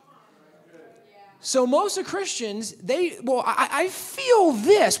issue. So most of Christians, I feel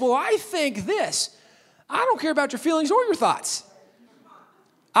this. Well, I think this. I don't care about your feelings or your thoughts.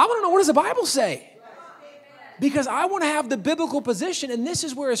 I want to know, what does the Bible say? Because I want to have the biblical position, and this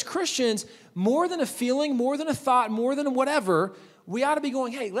is where as Christians, more than a feeling, more than a thought, more than whatever, we ought to be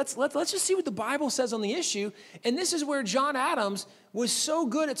going, hey, let's just see what the Bible says on the issue. And this is where John Adams was so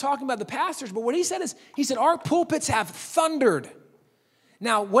good at talking about the pastors. But what he said is, he said, our pulpits have thundered.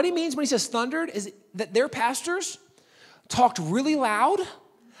 Now, what he means when he says thundered is that their pastors talked really loud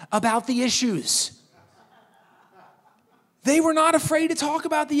about the issues. They were not afraid to talk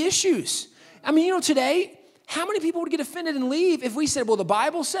about the issues. I mean, you know, today, how many people would get offended and leave if we said, well, the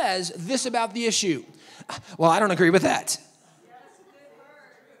Bible says this about the issue? Well, I don't agree with that.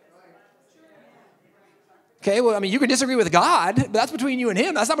 Okay, well, I mean, you can disagree with God, but that's between you and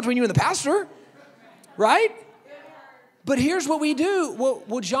him. That's not between you and the pastor, right? But here's what we do.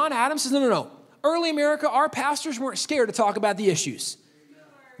 Well, John Adams says, no. Early America, our pastors weren't scared to talk about the issues.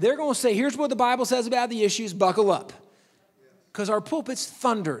 They're going to say, here's what the Bible says about the issues, buckle up. Because our pulpits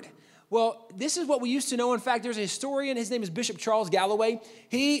thundered. Well, this is what we used to know. In fact, there's a historian. His name is Bishop Charles Galloway.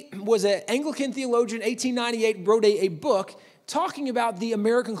 He was an Anglican theologian, 1898, wrote a book talking about the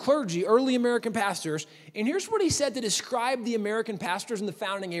American clergy, early American pastors. And here's what he said to describe the American pastors in the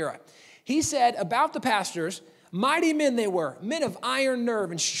founding era. He said about the pastors, mighty men they were, men of iron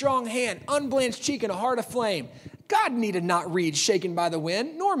nerve and strong hand, unblanched cheek and a heart of flame. God needed not reeds shaken by the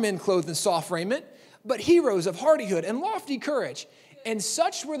wind, nor men clothed in soft raiment, but heroes of hardihood and lofty courage. And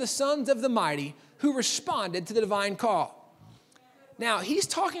such were the sons of the mighty who responded to the divine call. Now, he's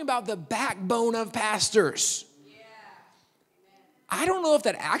talking about the backbone of pastors. I don't know if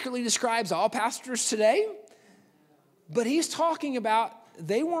that accurately describes all pastors today, but he's talking about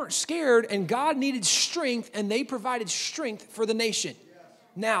they weren't scared and God needed strength and they provided strength for the nation.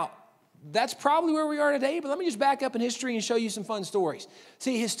 Now, that's probably where we are today, but let me just back up in history and show you some fun stories.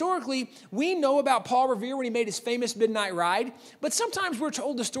 See, historically, we know about Paul Revere when he made his famous midnight ride, but sometimes we're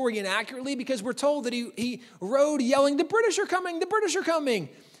told the story inaccurately because we're told that he rode yelling, the British are coming, the British are coming.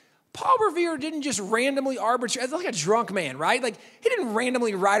 Paul Revere didn't just randomly arbitrarily, it's like a drunk man, right? Like, he didn't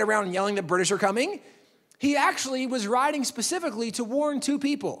randomly ride around yelling the British are coming. He actually was riding specifically to warn two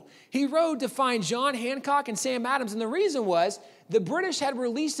people. He rode to find John Hancock and Sam Adams, and the reason was the British had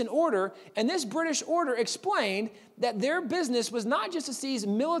released an order, and this British order explained that their business was not just to seize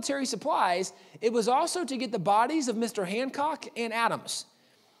military supplies, it was also to get the bodies of Mr. Hancock and Adams.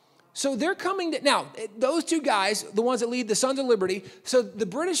 So they're coming to, now, those two guys, the ones that lead the Sons of Liberty, so the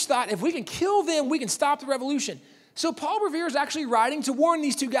British thought if we can kill them, we can stop the revolution. So Paul Revere is actually riding to warn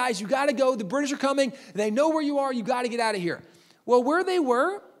these two guys, you got to go, the British are coming, they know where you are, you got to get out of here. Well, where they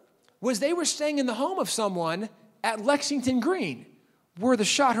were was they were staying in the home of someone at Lexington Green, where the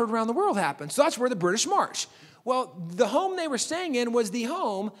shot heard around the world happened. So that's where the British marched. Well, the home they were staying in was the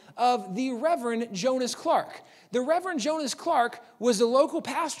home of the Reverend Jonas Clark. The Reverend Jonas Clark was the local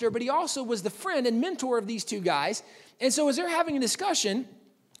pastor, but he also was the friend and mentor of these two guys. And so as they're having a discussion,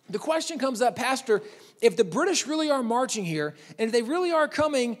 The question comes up, Pastor, if the British really are marching here, and if they really are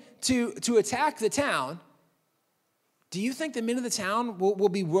coming to attack the town, do you think the men of the town will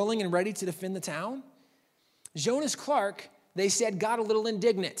be willing and ready to defend the town? Jonas Clark, they said, got a little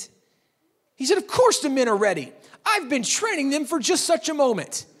indignant. He said, of course the men are ready. I've been training them for just such a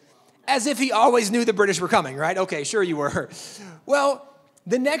moment. As if he always knew the British were coming, right? Okay, sure you were. Well,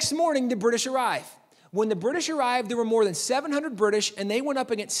 the next morning, the British arrive. When the British arrived, there were more than 700 British, and they went up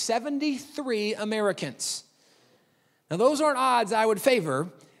against 73 Americans. Now, those aren't odds I would favor,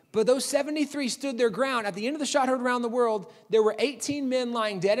 but those 73 stood their ground. At the end of the shot heard around the world, there were 18 men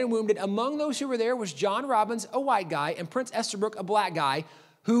lying dead and wounded. Among those who were there was John Robbins, a white guy, and Prince Estabrook, a black guy,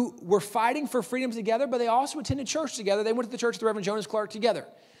 who were fighting for freedom together, but they also attended church together. They went to the church of the Reverend Jonas Clark together.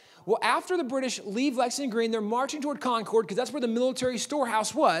 Well, after the British leave Lexington Green, they're marching toward Concord because that's where the military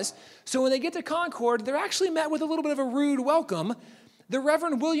storehouse was. So when they get to Concord, they're actually met with a little bit of a rude welcome. The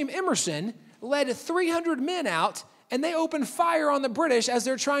Reverend William Emerson led 300 men out, and they opened fire on the British as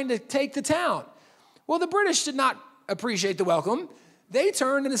they're trying to take the town. Well, the British did not appreciate the welcome. They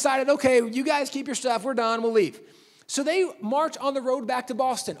turned and decided, okay, you guys keep your stuff, we're done, we'll leave. So they march on the road back to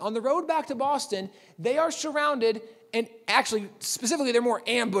Boston. On the road back to Boston, they are surrounded, and actually, specifically, they're more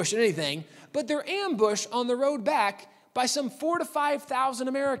ambushed than anything, but they're ambushed on the road back by some 4,000 to 5,000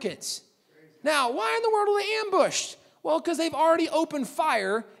 Americans. Now, why in the world are they ambushed? Well, because they've already opened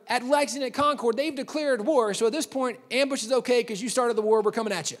fire at Lexington at Concord. They've declared war, so at this point, ambush is okay because you started the war, we're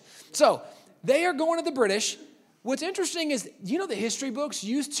coming at you. So they are going to the British. What's interesting is, the history books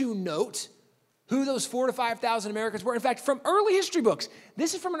used to note who those 4,000 to 5,000 Americans were. In fact, from early history books,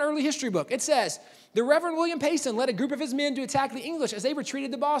 this is from an early history book. It says, the Reverend William Payson led a group of his men to attack the English as they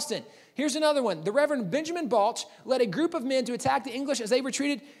retreated to Boston. Here's another one. The Reverend Benjamin Balch led a group of men to attack the English as they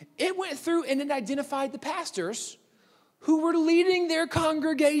retreated. It went through and it identified the pastors who were leading their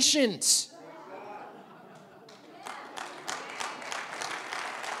congregations.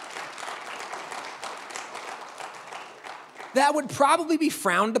 That would probably be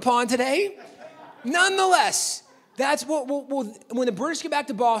frowned upon today. Nonetheless, that's what when the British get back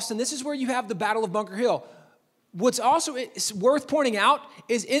to Boston, this is where you have the Battle of Bunker Hill. What's also worth pointing out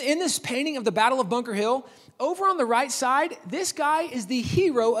is in this painting of the Battle of Bunker Hill, over on the right side, this guy is the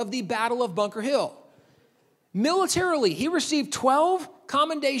hero of the Battle of Bunker Hill. Militarily, he received 12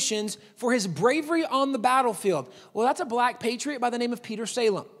 commendations for his bravery on the battlefield. Well, that's a black patriot by the name of Peter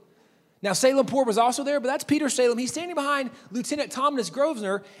Salem. Now, Salem Poor was also there, but that's Peter Salem. He's standing behind Lieutenant Thomas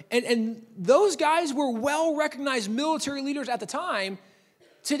Grosvenor, and those guys were well-recognized military leaders at the time.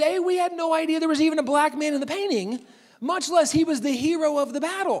 Today, we had no idea there was even a black man in the painting, much less he was the hero of the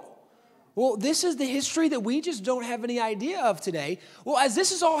battle. Well, this is the history that we just don't have any idea of today. Well, as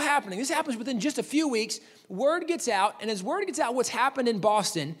this is all happening, this happens within just a few weeks, word gets out, and as word gets out what's happened in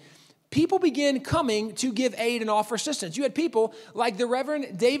Boston, people begin coming to give aid and offer assistance. You had people like the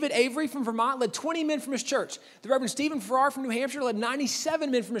Reverend David Avery from Vermont led 20 men from his church. The Reverend Stephen Farrar from New Hampshire led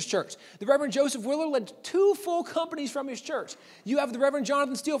 97 men from his church. The Reverend Joseph Willer led 2 full companies from his church. You have the Reverend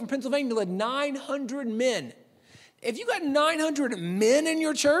Jonathan Steele from Pennsylvania led 900 men. If you got 900 men in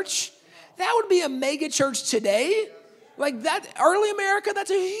your church, that would be a mega church today. Like that, early America,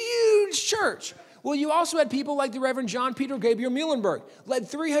 that's a huge church. Well, you also had people like the Reverend John Peter Gabriel Muhlenberg, led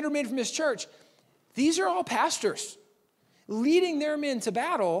 300 men from his church. These are all pastors leading their men to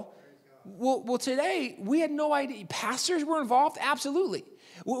battle. Well, today, we had no idea. Pastors were involved? Absolutely.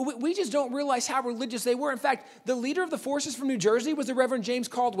 We just don't realize how religious they were. In fact, the leader of the forces from New Jersey was the Reverend James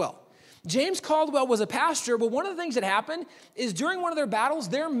Caldwell. James Caldwell was a pastor, but one of the things that happened is during one of their battles,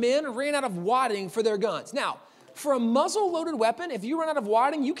 their men ran out of wadding for their guns. Now, for a muzzle-loaded weapon, if you run out of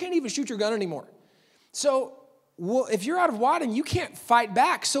wadding, you can't even shoot your gun anymore. So if you're out of wadding, you can't fight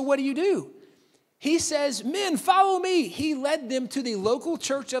back. So what do? He says, men, follow me. He led them to the local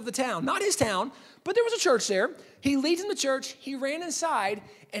church of the town. Not his town, but there was a church there. He leads them to church. He ran inside,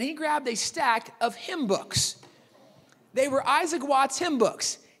 and he grabbed a stack of hymn books. They were Isaac Watts hymn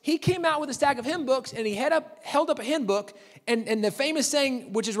books. He came out with a stack of hymn books, and he held up a hymn book, and the famous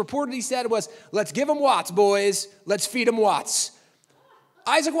saying, which is reported he said was, let's give them Watts, boys. Let's feed them Watts.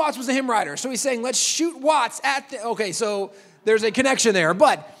 Isaac Watts was a hymn writer, so he's saying, let's shoot Watts at the... Okay, so there's a connection there.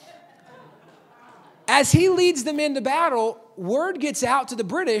 But as he leads them into battle, word gets out to the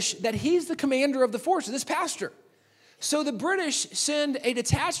British that he's the commander of the forces, this pastor. So the British send a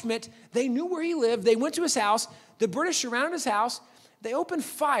detachment. They knew where he lived. They went to his house. The British surrounded his house. They opened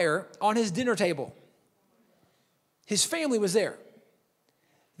fire on his dinner table. His family was there.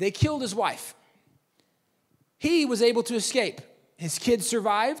 They killed his wife. He was able to escape. His kids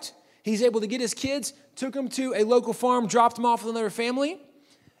survived. He's able to get his kids, took them to a local farm, dropped them off with another family.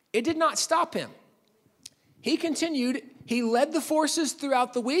 it did not stop him. He continued. He led the forces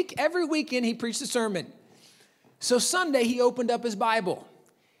throughout the week. Every weekend, he preached a sermon. So Sunday, he opened up his Bible.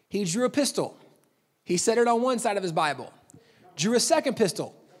 He drew a pistol. He set it on one side of his Bible. Drew a second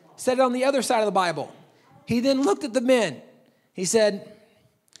pistol. Set it on the other side of the Bible. He then looked at the men. He said,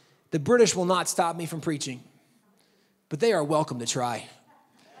 the British will not stop me from preaching, but they are welcome to try.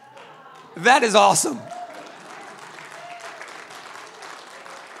 That is awesome.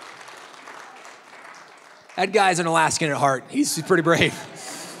 That guy's an Alaskan at heart. He's pretty brave.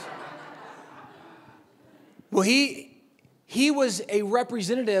 Well, he was a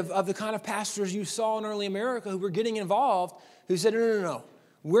representative of the kind of pastors you saw in early America who were getting involved, who said, no.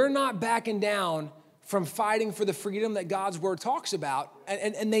 We're not backing down from fighting for the freedom that God's word talks about.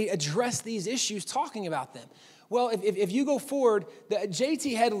 And they address these issues talking about them. Well, if you go forward,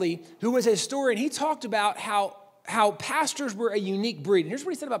 J.T. Headley, who was a historian, he talked about how pastors were a unique breed. And here's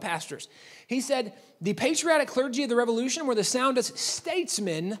what he said about pastors. He said, the patriotic clergy of the Revolution were the soundest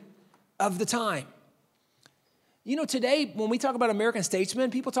statesmen of the time. You know, today, when we talk about American statesmen,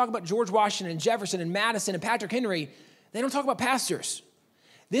 people talk about George Washington and Jefferson and Madison and Patrick Henry. They don't talk about pastors.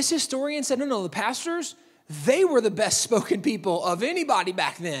 This historian said, no, the pastors, they were the best spoken people of anybody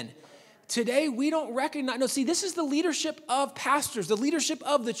back then. Today, we don't recognize, this is the leadership of pastors, the leadership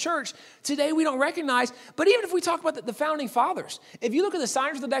of the church. Today, we don't recognize, but even if we talk about the founding fathers, if you look at the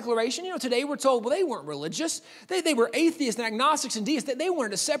signers of the Declaration, today we're told, well, they weren't religious. They were atheists and agnostics and deists. They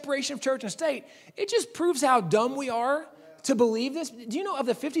wanted a separation of church and state. It just proves how dumb we are to believe this. Do you know of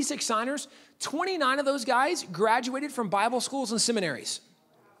the 56 signers, 29 of those guys graduated from Bible schools and seminaries?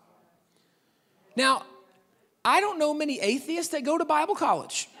 Now, I don't know many atheists that go to Bible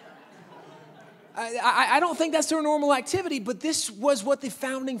college. I don't think that's their normal activity, but this was what the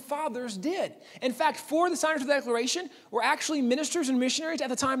founding fathers did. In fact, 4 of the signers of the Declaration were actually ministers and missionaries at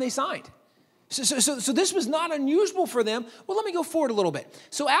the time they signed. So this was not unusual for them. Well, let me go forward a little bit.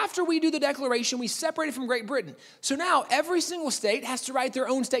 So after we do the Declaration, we separated from Great Britain. So now every single state has to write their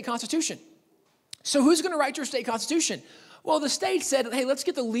own state constitution. So who's going to write your state constitution? Well, the state said, hey, let's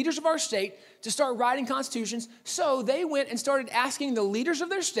get the leaders of our state to start writing constitutions. So they went and started asking the leaders of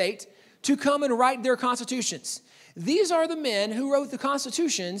their state to come and write their constitutions. These are the men who wrote the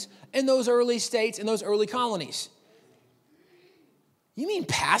constitutions in those early states and those early colonies. You mean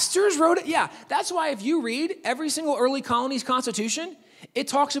pastors wrote it? Yeah, that's why if you read every single early colony's constitution, it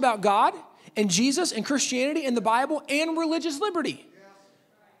talks about God and Jesus and Christianity and the Bible and religious liberty.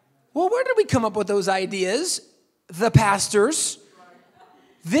 Well, where did we come up with those ideas? The pastors.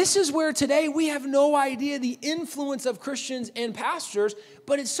 This is where today we have no idea the influence of Christians and pastors,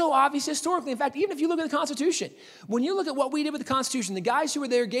 but it's so obvious historically. In fact, even if you look at the Constitution, when you look at what we did with the Constitution, the guys who were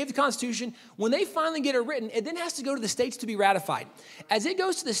there gave the Constitution, when they finally get it written, it then has to go to the states to be ratified. As it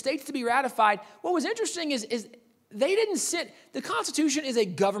goes to the states to be ratified, what was interesting is they didn't send, the Constitution is a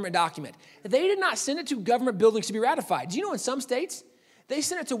government document. They did not send it to government buildings to be ratified. Do you know in some states, they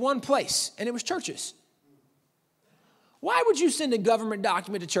sent it to one place, and it was churches. Why would you send a government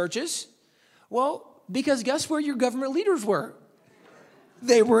document to churches? Well, because guess where your government leaders were?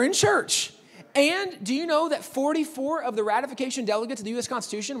 They were in church. And do you know that 44 of the ratification delegates of the U.S.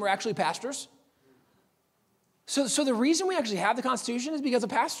 Constitution were actually pastors? So the reason we actually have the Constitution is because of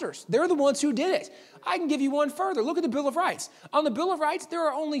pastors. They're the ones who did it. I can give you one further. Look at the Bill of Rights. On the Bill of Rights, there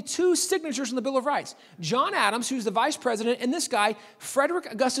are only 2 signatures on the Bill of Rights. John Adams, who's the vice president, and this guy, Frederick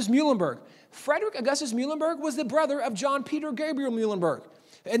Augustus Muhlenberg. Frederick Augustus Muhlenberg was the brother of John Peter Gabriel Muhlenberg.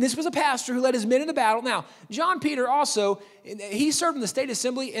 And this was a pastor who led his men into battle. Now, John Peter also, he served in the state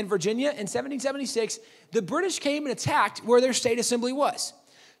assembly in Virginia in 1776. The British came and attacked where their state assembly was.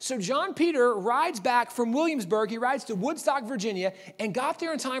 So John Peter rides back from Williamsburg. He rides to Woodstock, Virginia, and got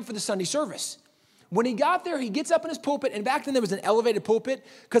there in time for the Sunday service. When he got there, he gets up in his pulpit, and back then there was an elevated pulpit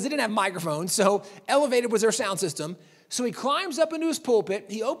because they didn't have microphones, so elevated was their sound system. So he climbs up into his pulpit.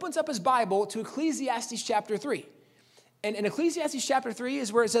 He opens up his Bible to Ecclesiastes chapter 3. And in Ecclesiastes chapter 3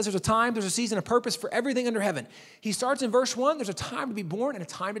 is where it says there's a time, there's a season, a purpose for everything under heaven. He starts in verse 1, there's a time to be born and a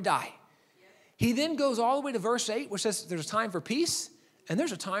time to die. He then goes all the way to verse 8, which says there's a time for peace and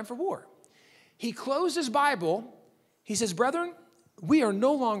there's a time for war. He closed his Bible. He says, brethren, we are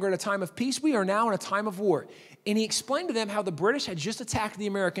no longer at a time of peace. We are now in a time of war. And he explained to them how the British had just attacked the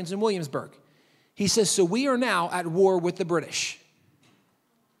Americans in Williamsburg. He says, so we are now at war with the British.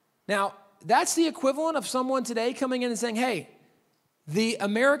 Now, that's the equivalent of someone today coming in and saying, hey, the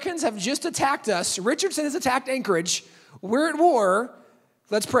Americans have just attacked us. Richardson has attacked Anchorage. We're at war.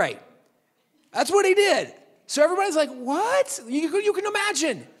 Let's pray. That's what he did. So everybody's like, what? You can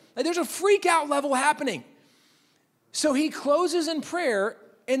imagine. Like, there's a freak out level happening. So he closes in prayer,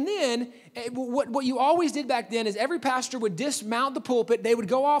 And then what you always did back then is every pastor would dismount the pulpit. They would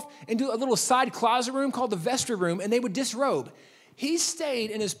go off and do a little side closet room called the vestry room, and they would disrobe. He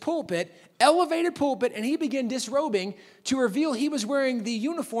stayed in his pulpit, elevated pulpit, and he began disrobing to reveal he was wearing the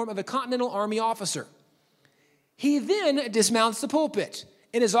uniform of a Continental Army officer. He then dismounts the pulpit.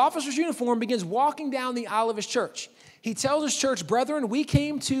 In his officer's uniform, begins walking down the aisle of his church. He tells his church, brethren, we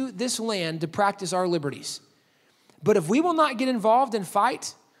came to this land to practice our liberties. But if we will not get involved and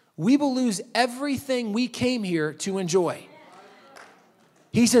fight, we will lose everything we came here to enjoy.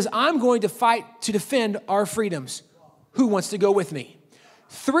 He says, I'm going to fight to defend our freedoms. Who wants to go with me?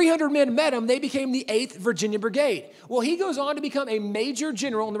 300 men met him. They became the 8th Virginia Brigade. Well, he goes on to become a major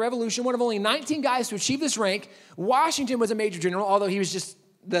general in the Revolution, one of only 19 guys to achieve this rank. Washington was a major general, although he was just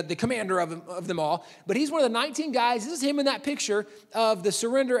the commander of them all. But he's one of the 19 guys. This is him in that picture of the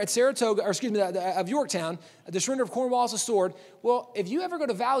surrender at Saratoga, or excuse me, of Yorktown, the surrender of Cornwallis' sword. Well, if you ever go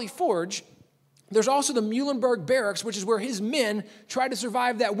to Valley Forge, there's also the Muhlenberg Barracks, which is where his men tried to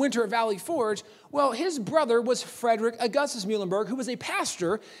survive that winter at Valley Forge. Well, his brother was Frederick Augustus Muhlenberg, who was a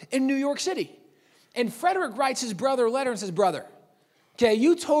pastor in New York City. And Frederick writes his brother a letter and says, brother, okay,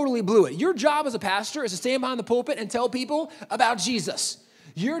 you totally blew it. Your job as a pastor is to stand behind the pulpit and tell people about Jesus.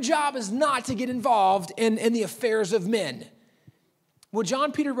 Your job is not to get involved in the affairs of men. Well,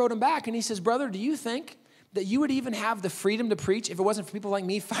 John Peter wrote him back and he says, brother, do you think that you would even have the freedom to preach if it wasn't for people like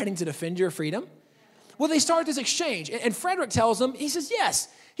me fighting to defend your freedom? Well, they start this exchange, and Frederick tells him, he says, yes.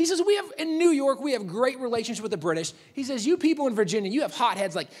 He says, in New York, we have great relations with the British. He says, you people in Virginia, you have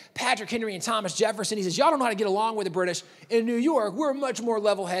hotheads like Patrick Henry and Thomas Jefferson. He says, y'all don't know how to get along with the British. In New York, we're much more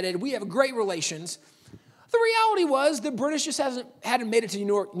level-headed. We have great relations. The reality was the British just hadn't made it to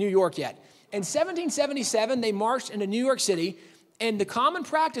New York yet. In 1777, they marched into New York City, and the common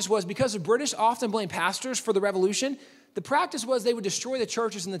practice was, because the British often blamed pastors for the revolution, the practice was they would destroy the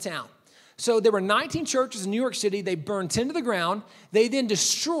churches in the town. So there were 19 churches in New York City. They burned 10 to the ground. They then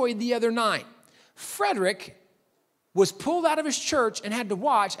destroyed the other 9. Frederick was pulled out of his church and had to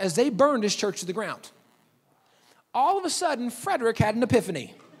watch as they burned his church to the ground. All of a sudden, Frederick had an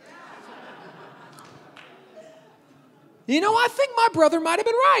epiphany. You know, I think my brother might have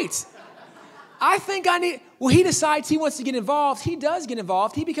been right. He decides he wants to get involved. He does get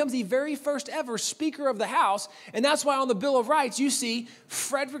involved. He becomes the very first ever Speaker of the House. And that's why on the Bill of Rights, you see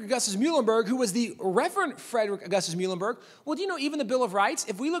Frederick Augustus Muhlenberg, who was the Reverend Frederick Augustus Muhlenberg. Well, do you know even the Bill of Rights,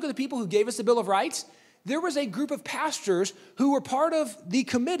 if we look at the people who gave us the Bill of Rights, there was a group of pastors who were part of the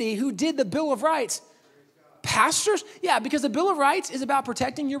committee who did the Bill of Rights. Pastors? Yeah, because the Bill of Rights is about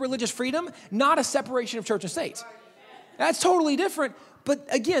protecting your religious freedom, not a separation of church and state. That's totally different. But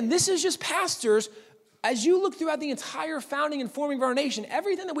again, this is just pastors. As you look throughout the entire founding and forming of our nation,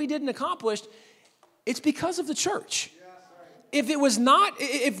 everything that we did and accomplished, it's because of the church.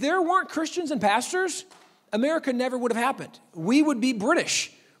 If there weren't Christians and pastors, America never would have happened. We would be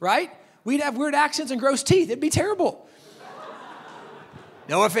British, right? We'd have weird accents and gross teeth. It'd be terrible.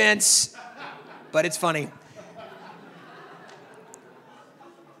 No offense, but it's funny.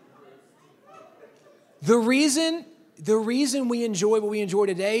 The reason we enjoy what we enjoy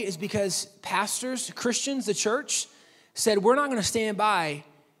today is because pastors, Christians, the church, said we're not going to stand by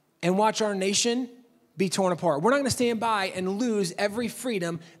and watch our nation be torn apart. We're not going to stand by and lose every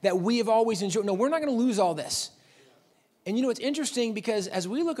freedom that we have always enjoyed. No, we're not going to lose all this. And you know, it's interesting because as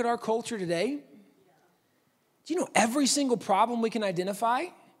we look at our culture today, do you know every single problem we can identify?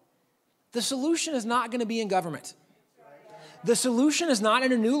 The solution is not going to be in government. The solution is not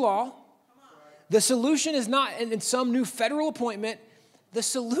in a new law. The solution is not in some new federal appointment. The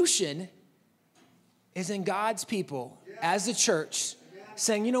solution is in God's people as the church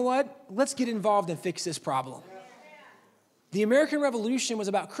saying, you know what? Let's get involved and fix this problem. The American Revolution was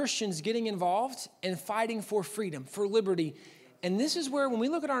about Christians getting involved and fighting for freedom, for liberty. And this is where, when we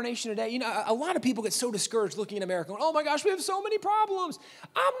look at our nation today, you know, a lot of people get so discouraged looking at America. Oh my gosh, we have so many problems.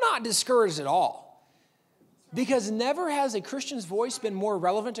 I'm not discouraged at all. Because never has a Christian's voice been more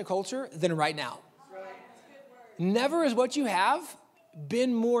relevant to culture than right now. Never has what you have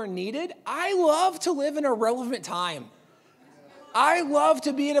been more needed. I love to live in a relevant time. I love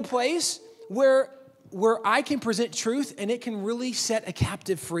to be in a place where I can present truth and it can really set a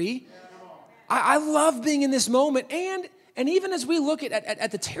captive free. I love being in this moment. And even as we look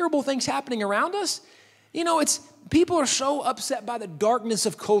at the terrible things happening around us, you know, people are so upset by the darkness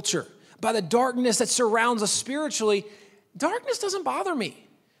of culture, by the darkness that surrounds us spiritually. Darkness doesn't bother me.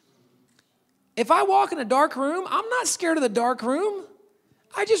 If I walk in a dark room, I'm not scared of the dark room.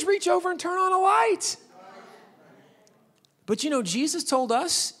 I just reach over and turn on a light. But you know, Jesus told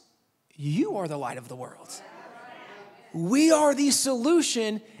us, you are the light of the world. We are the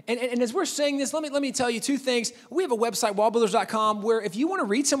solution. And as we're saying this, let me tell you two things. We have a website, wallbuilders.com, where if you want to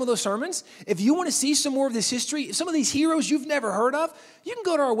read some of those sermons, if you want to see some more of this history, some of these heroes you've never heard of, you can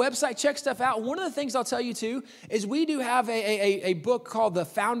go to our website, check stuff out. One of the things I'll tell you too is we do have a book called the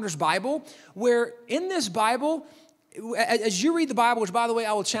Founders Bible, where in this Bible, as you read the Bible, which by the way,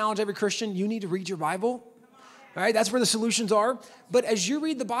 I will challenge every Christian, you need to read your Bible. All right, that's where the solutions are. But as you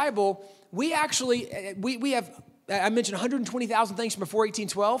read the Bible, we actually, we have, I mentioned 120,000 things from before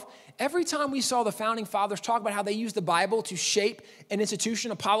 1812. Every time we saw the founding fathers talk about how they used the Bible to shape an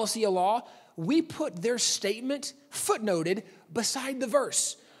institution, a policy, a law, we put their statement footnoted beside the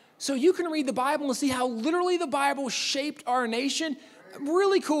verse. So you can read the Bible and see how literally the Bible shaped our nation.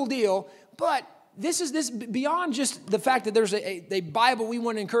 Really cool deal. But this beyond just the fact that there's a Bible. We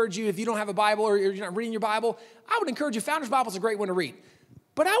want to encourage you, if you don't have a Bible or you're not reading your Bible, I would encourage you. Founders Bible is a great one to read.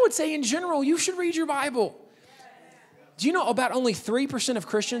 But I would say in general, you should read your Bible. Do you know about only 3% of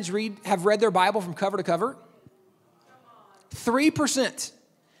Christians have read their Bible from cover to cover? 3%.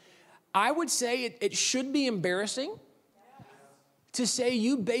 I would say it should be embarrassing to say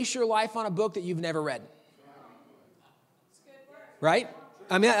you base your life on a book that you've never read. Right?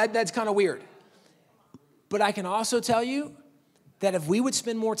 I mean, that's kind of weird. But I can also tell you that if we would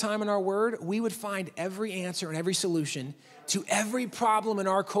spend more time in our word, we would find every answer and every solution to every problem in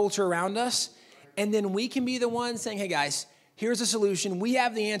our culture around us. And then we can be the ones saying, hey guys, here's a solution. We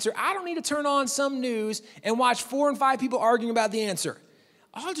have the answer. I don't need to turn on some news and watch 4 and 5 people arguing about the answer.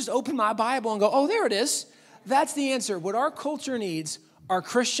 I'll just open my Bible and go, oh, there it is. That's the answer. What our culture needs are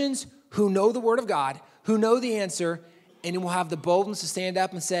Christians who know the word of God, who know the answer, and will have the boldness to stand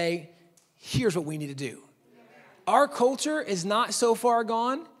up and say, here's what we need to do. Our culture is not so far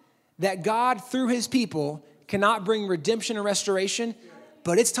gone that God, through his people, cannot bring redemption and restoration,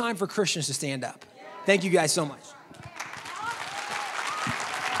 but it's time for Christians to stand up. Thank you guys so much.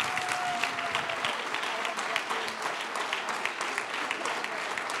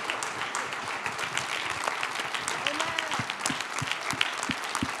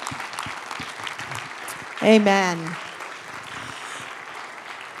 Amen.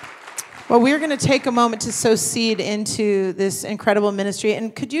 Well, we're going to take a moment to sow seed into this incredible ministry.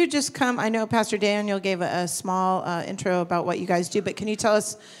 And could you just come? I know Pastor Daniel gave a small intro about what you guys do, but can you tell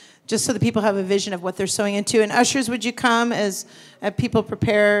us, just so the people have a vision of what they're sowing into? And ushers, would you come as people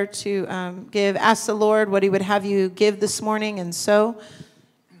prepare to give? Ask the Lord what he would have you give this morning and sow.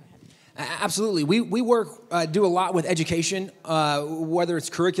 Absolutely. We do a lot with education, whether it's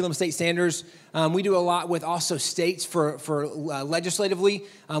curriculum, state standards. We do a lot with also states for legislatively.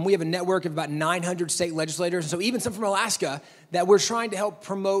 We have a network of about 900 state legislators. So even some from Alaska that we're trying to help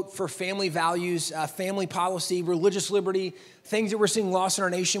promote for family values, family policy, religious liberty, things that we're seeing lost in our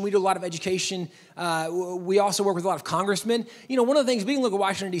nation. We do a lot of education. We also work with a lot of congressmen. You know, one of the things, we can look at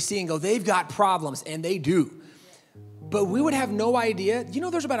Washington, D.C. and go, they've got problems, and they do. But we would have no idea. You know,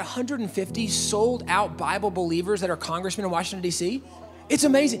 there's about 150 sold out Bible believers that are congressmen in Washington, D.C. It's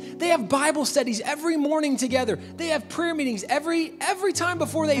amazing. They have Bible studies every morning together. They have prayer meetings every time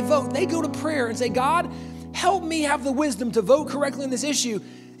before they vote. They go to prayer and say, God, help me have the wisdom to vote correctly in this issue.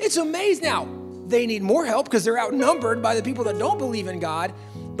 It's amazing. Now, they need more help because they're outnumbered by the people that don't believe in God.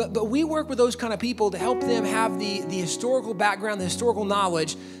 But we work with those kind of people to help them have the historical background, the historical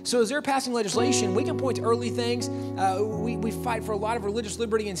knowledge. So as they're passing legislation, we can point to early things. We fight for a lot of religious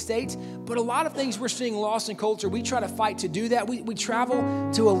liberty in states, but a lot of things we're seeing lost in culture, we try to fight to do that. We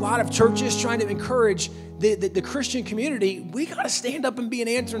travel to a lot of churches trying to encourage the Christian community. We got to stand up and be an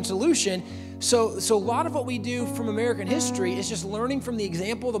answer and solution. So a lot of what we do from American history is just learning from the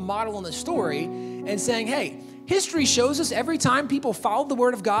example, the model, and the story, and saying, hey, history shows us every time people followed the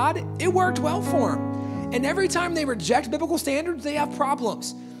word of God, it worked well for them. And every time they reject biblical standards, they have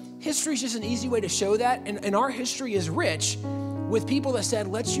problems. History is just an easy way to show that. And our history is rich with people that said,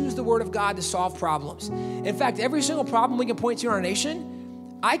 let's use the word of God to solve problems. In fact, every single problem we can point to in our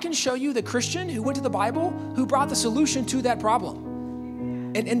nation, I can show you the Christian who went to the Bible who brought the solution to that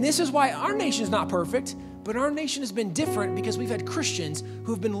problem. And this is why our nation is not perfect, but our nation has been different because we've had Christians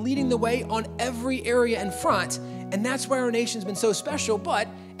who have been leading the way on every area in front, and that's why our nation's been so special. But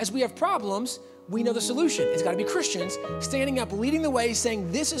as we have problems, we know the solution. It's got to be Christians standing up, leading the way,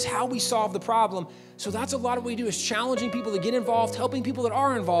 saying this is how we solve the problem. So that's a lot of what we do, is challenging people to get involved, helping people that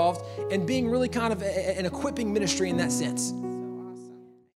are involved, and being really kind of an equipping ministry in that sense.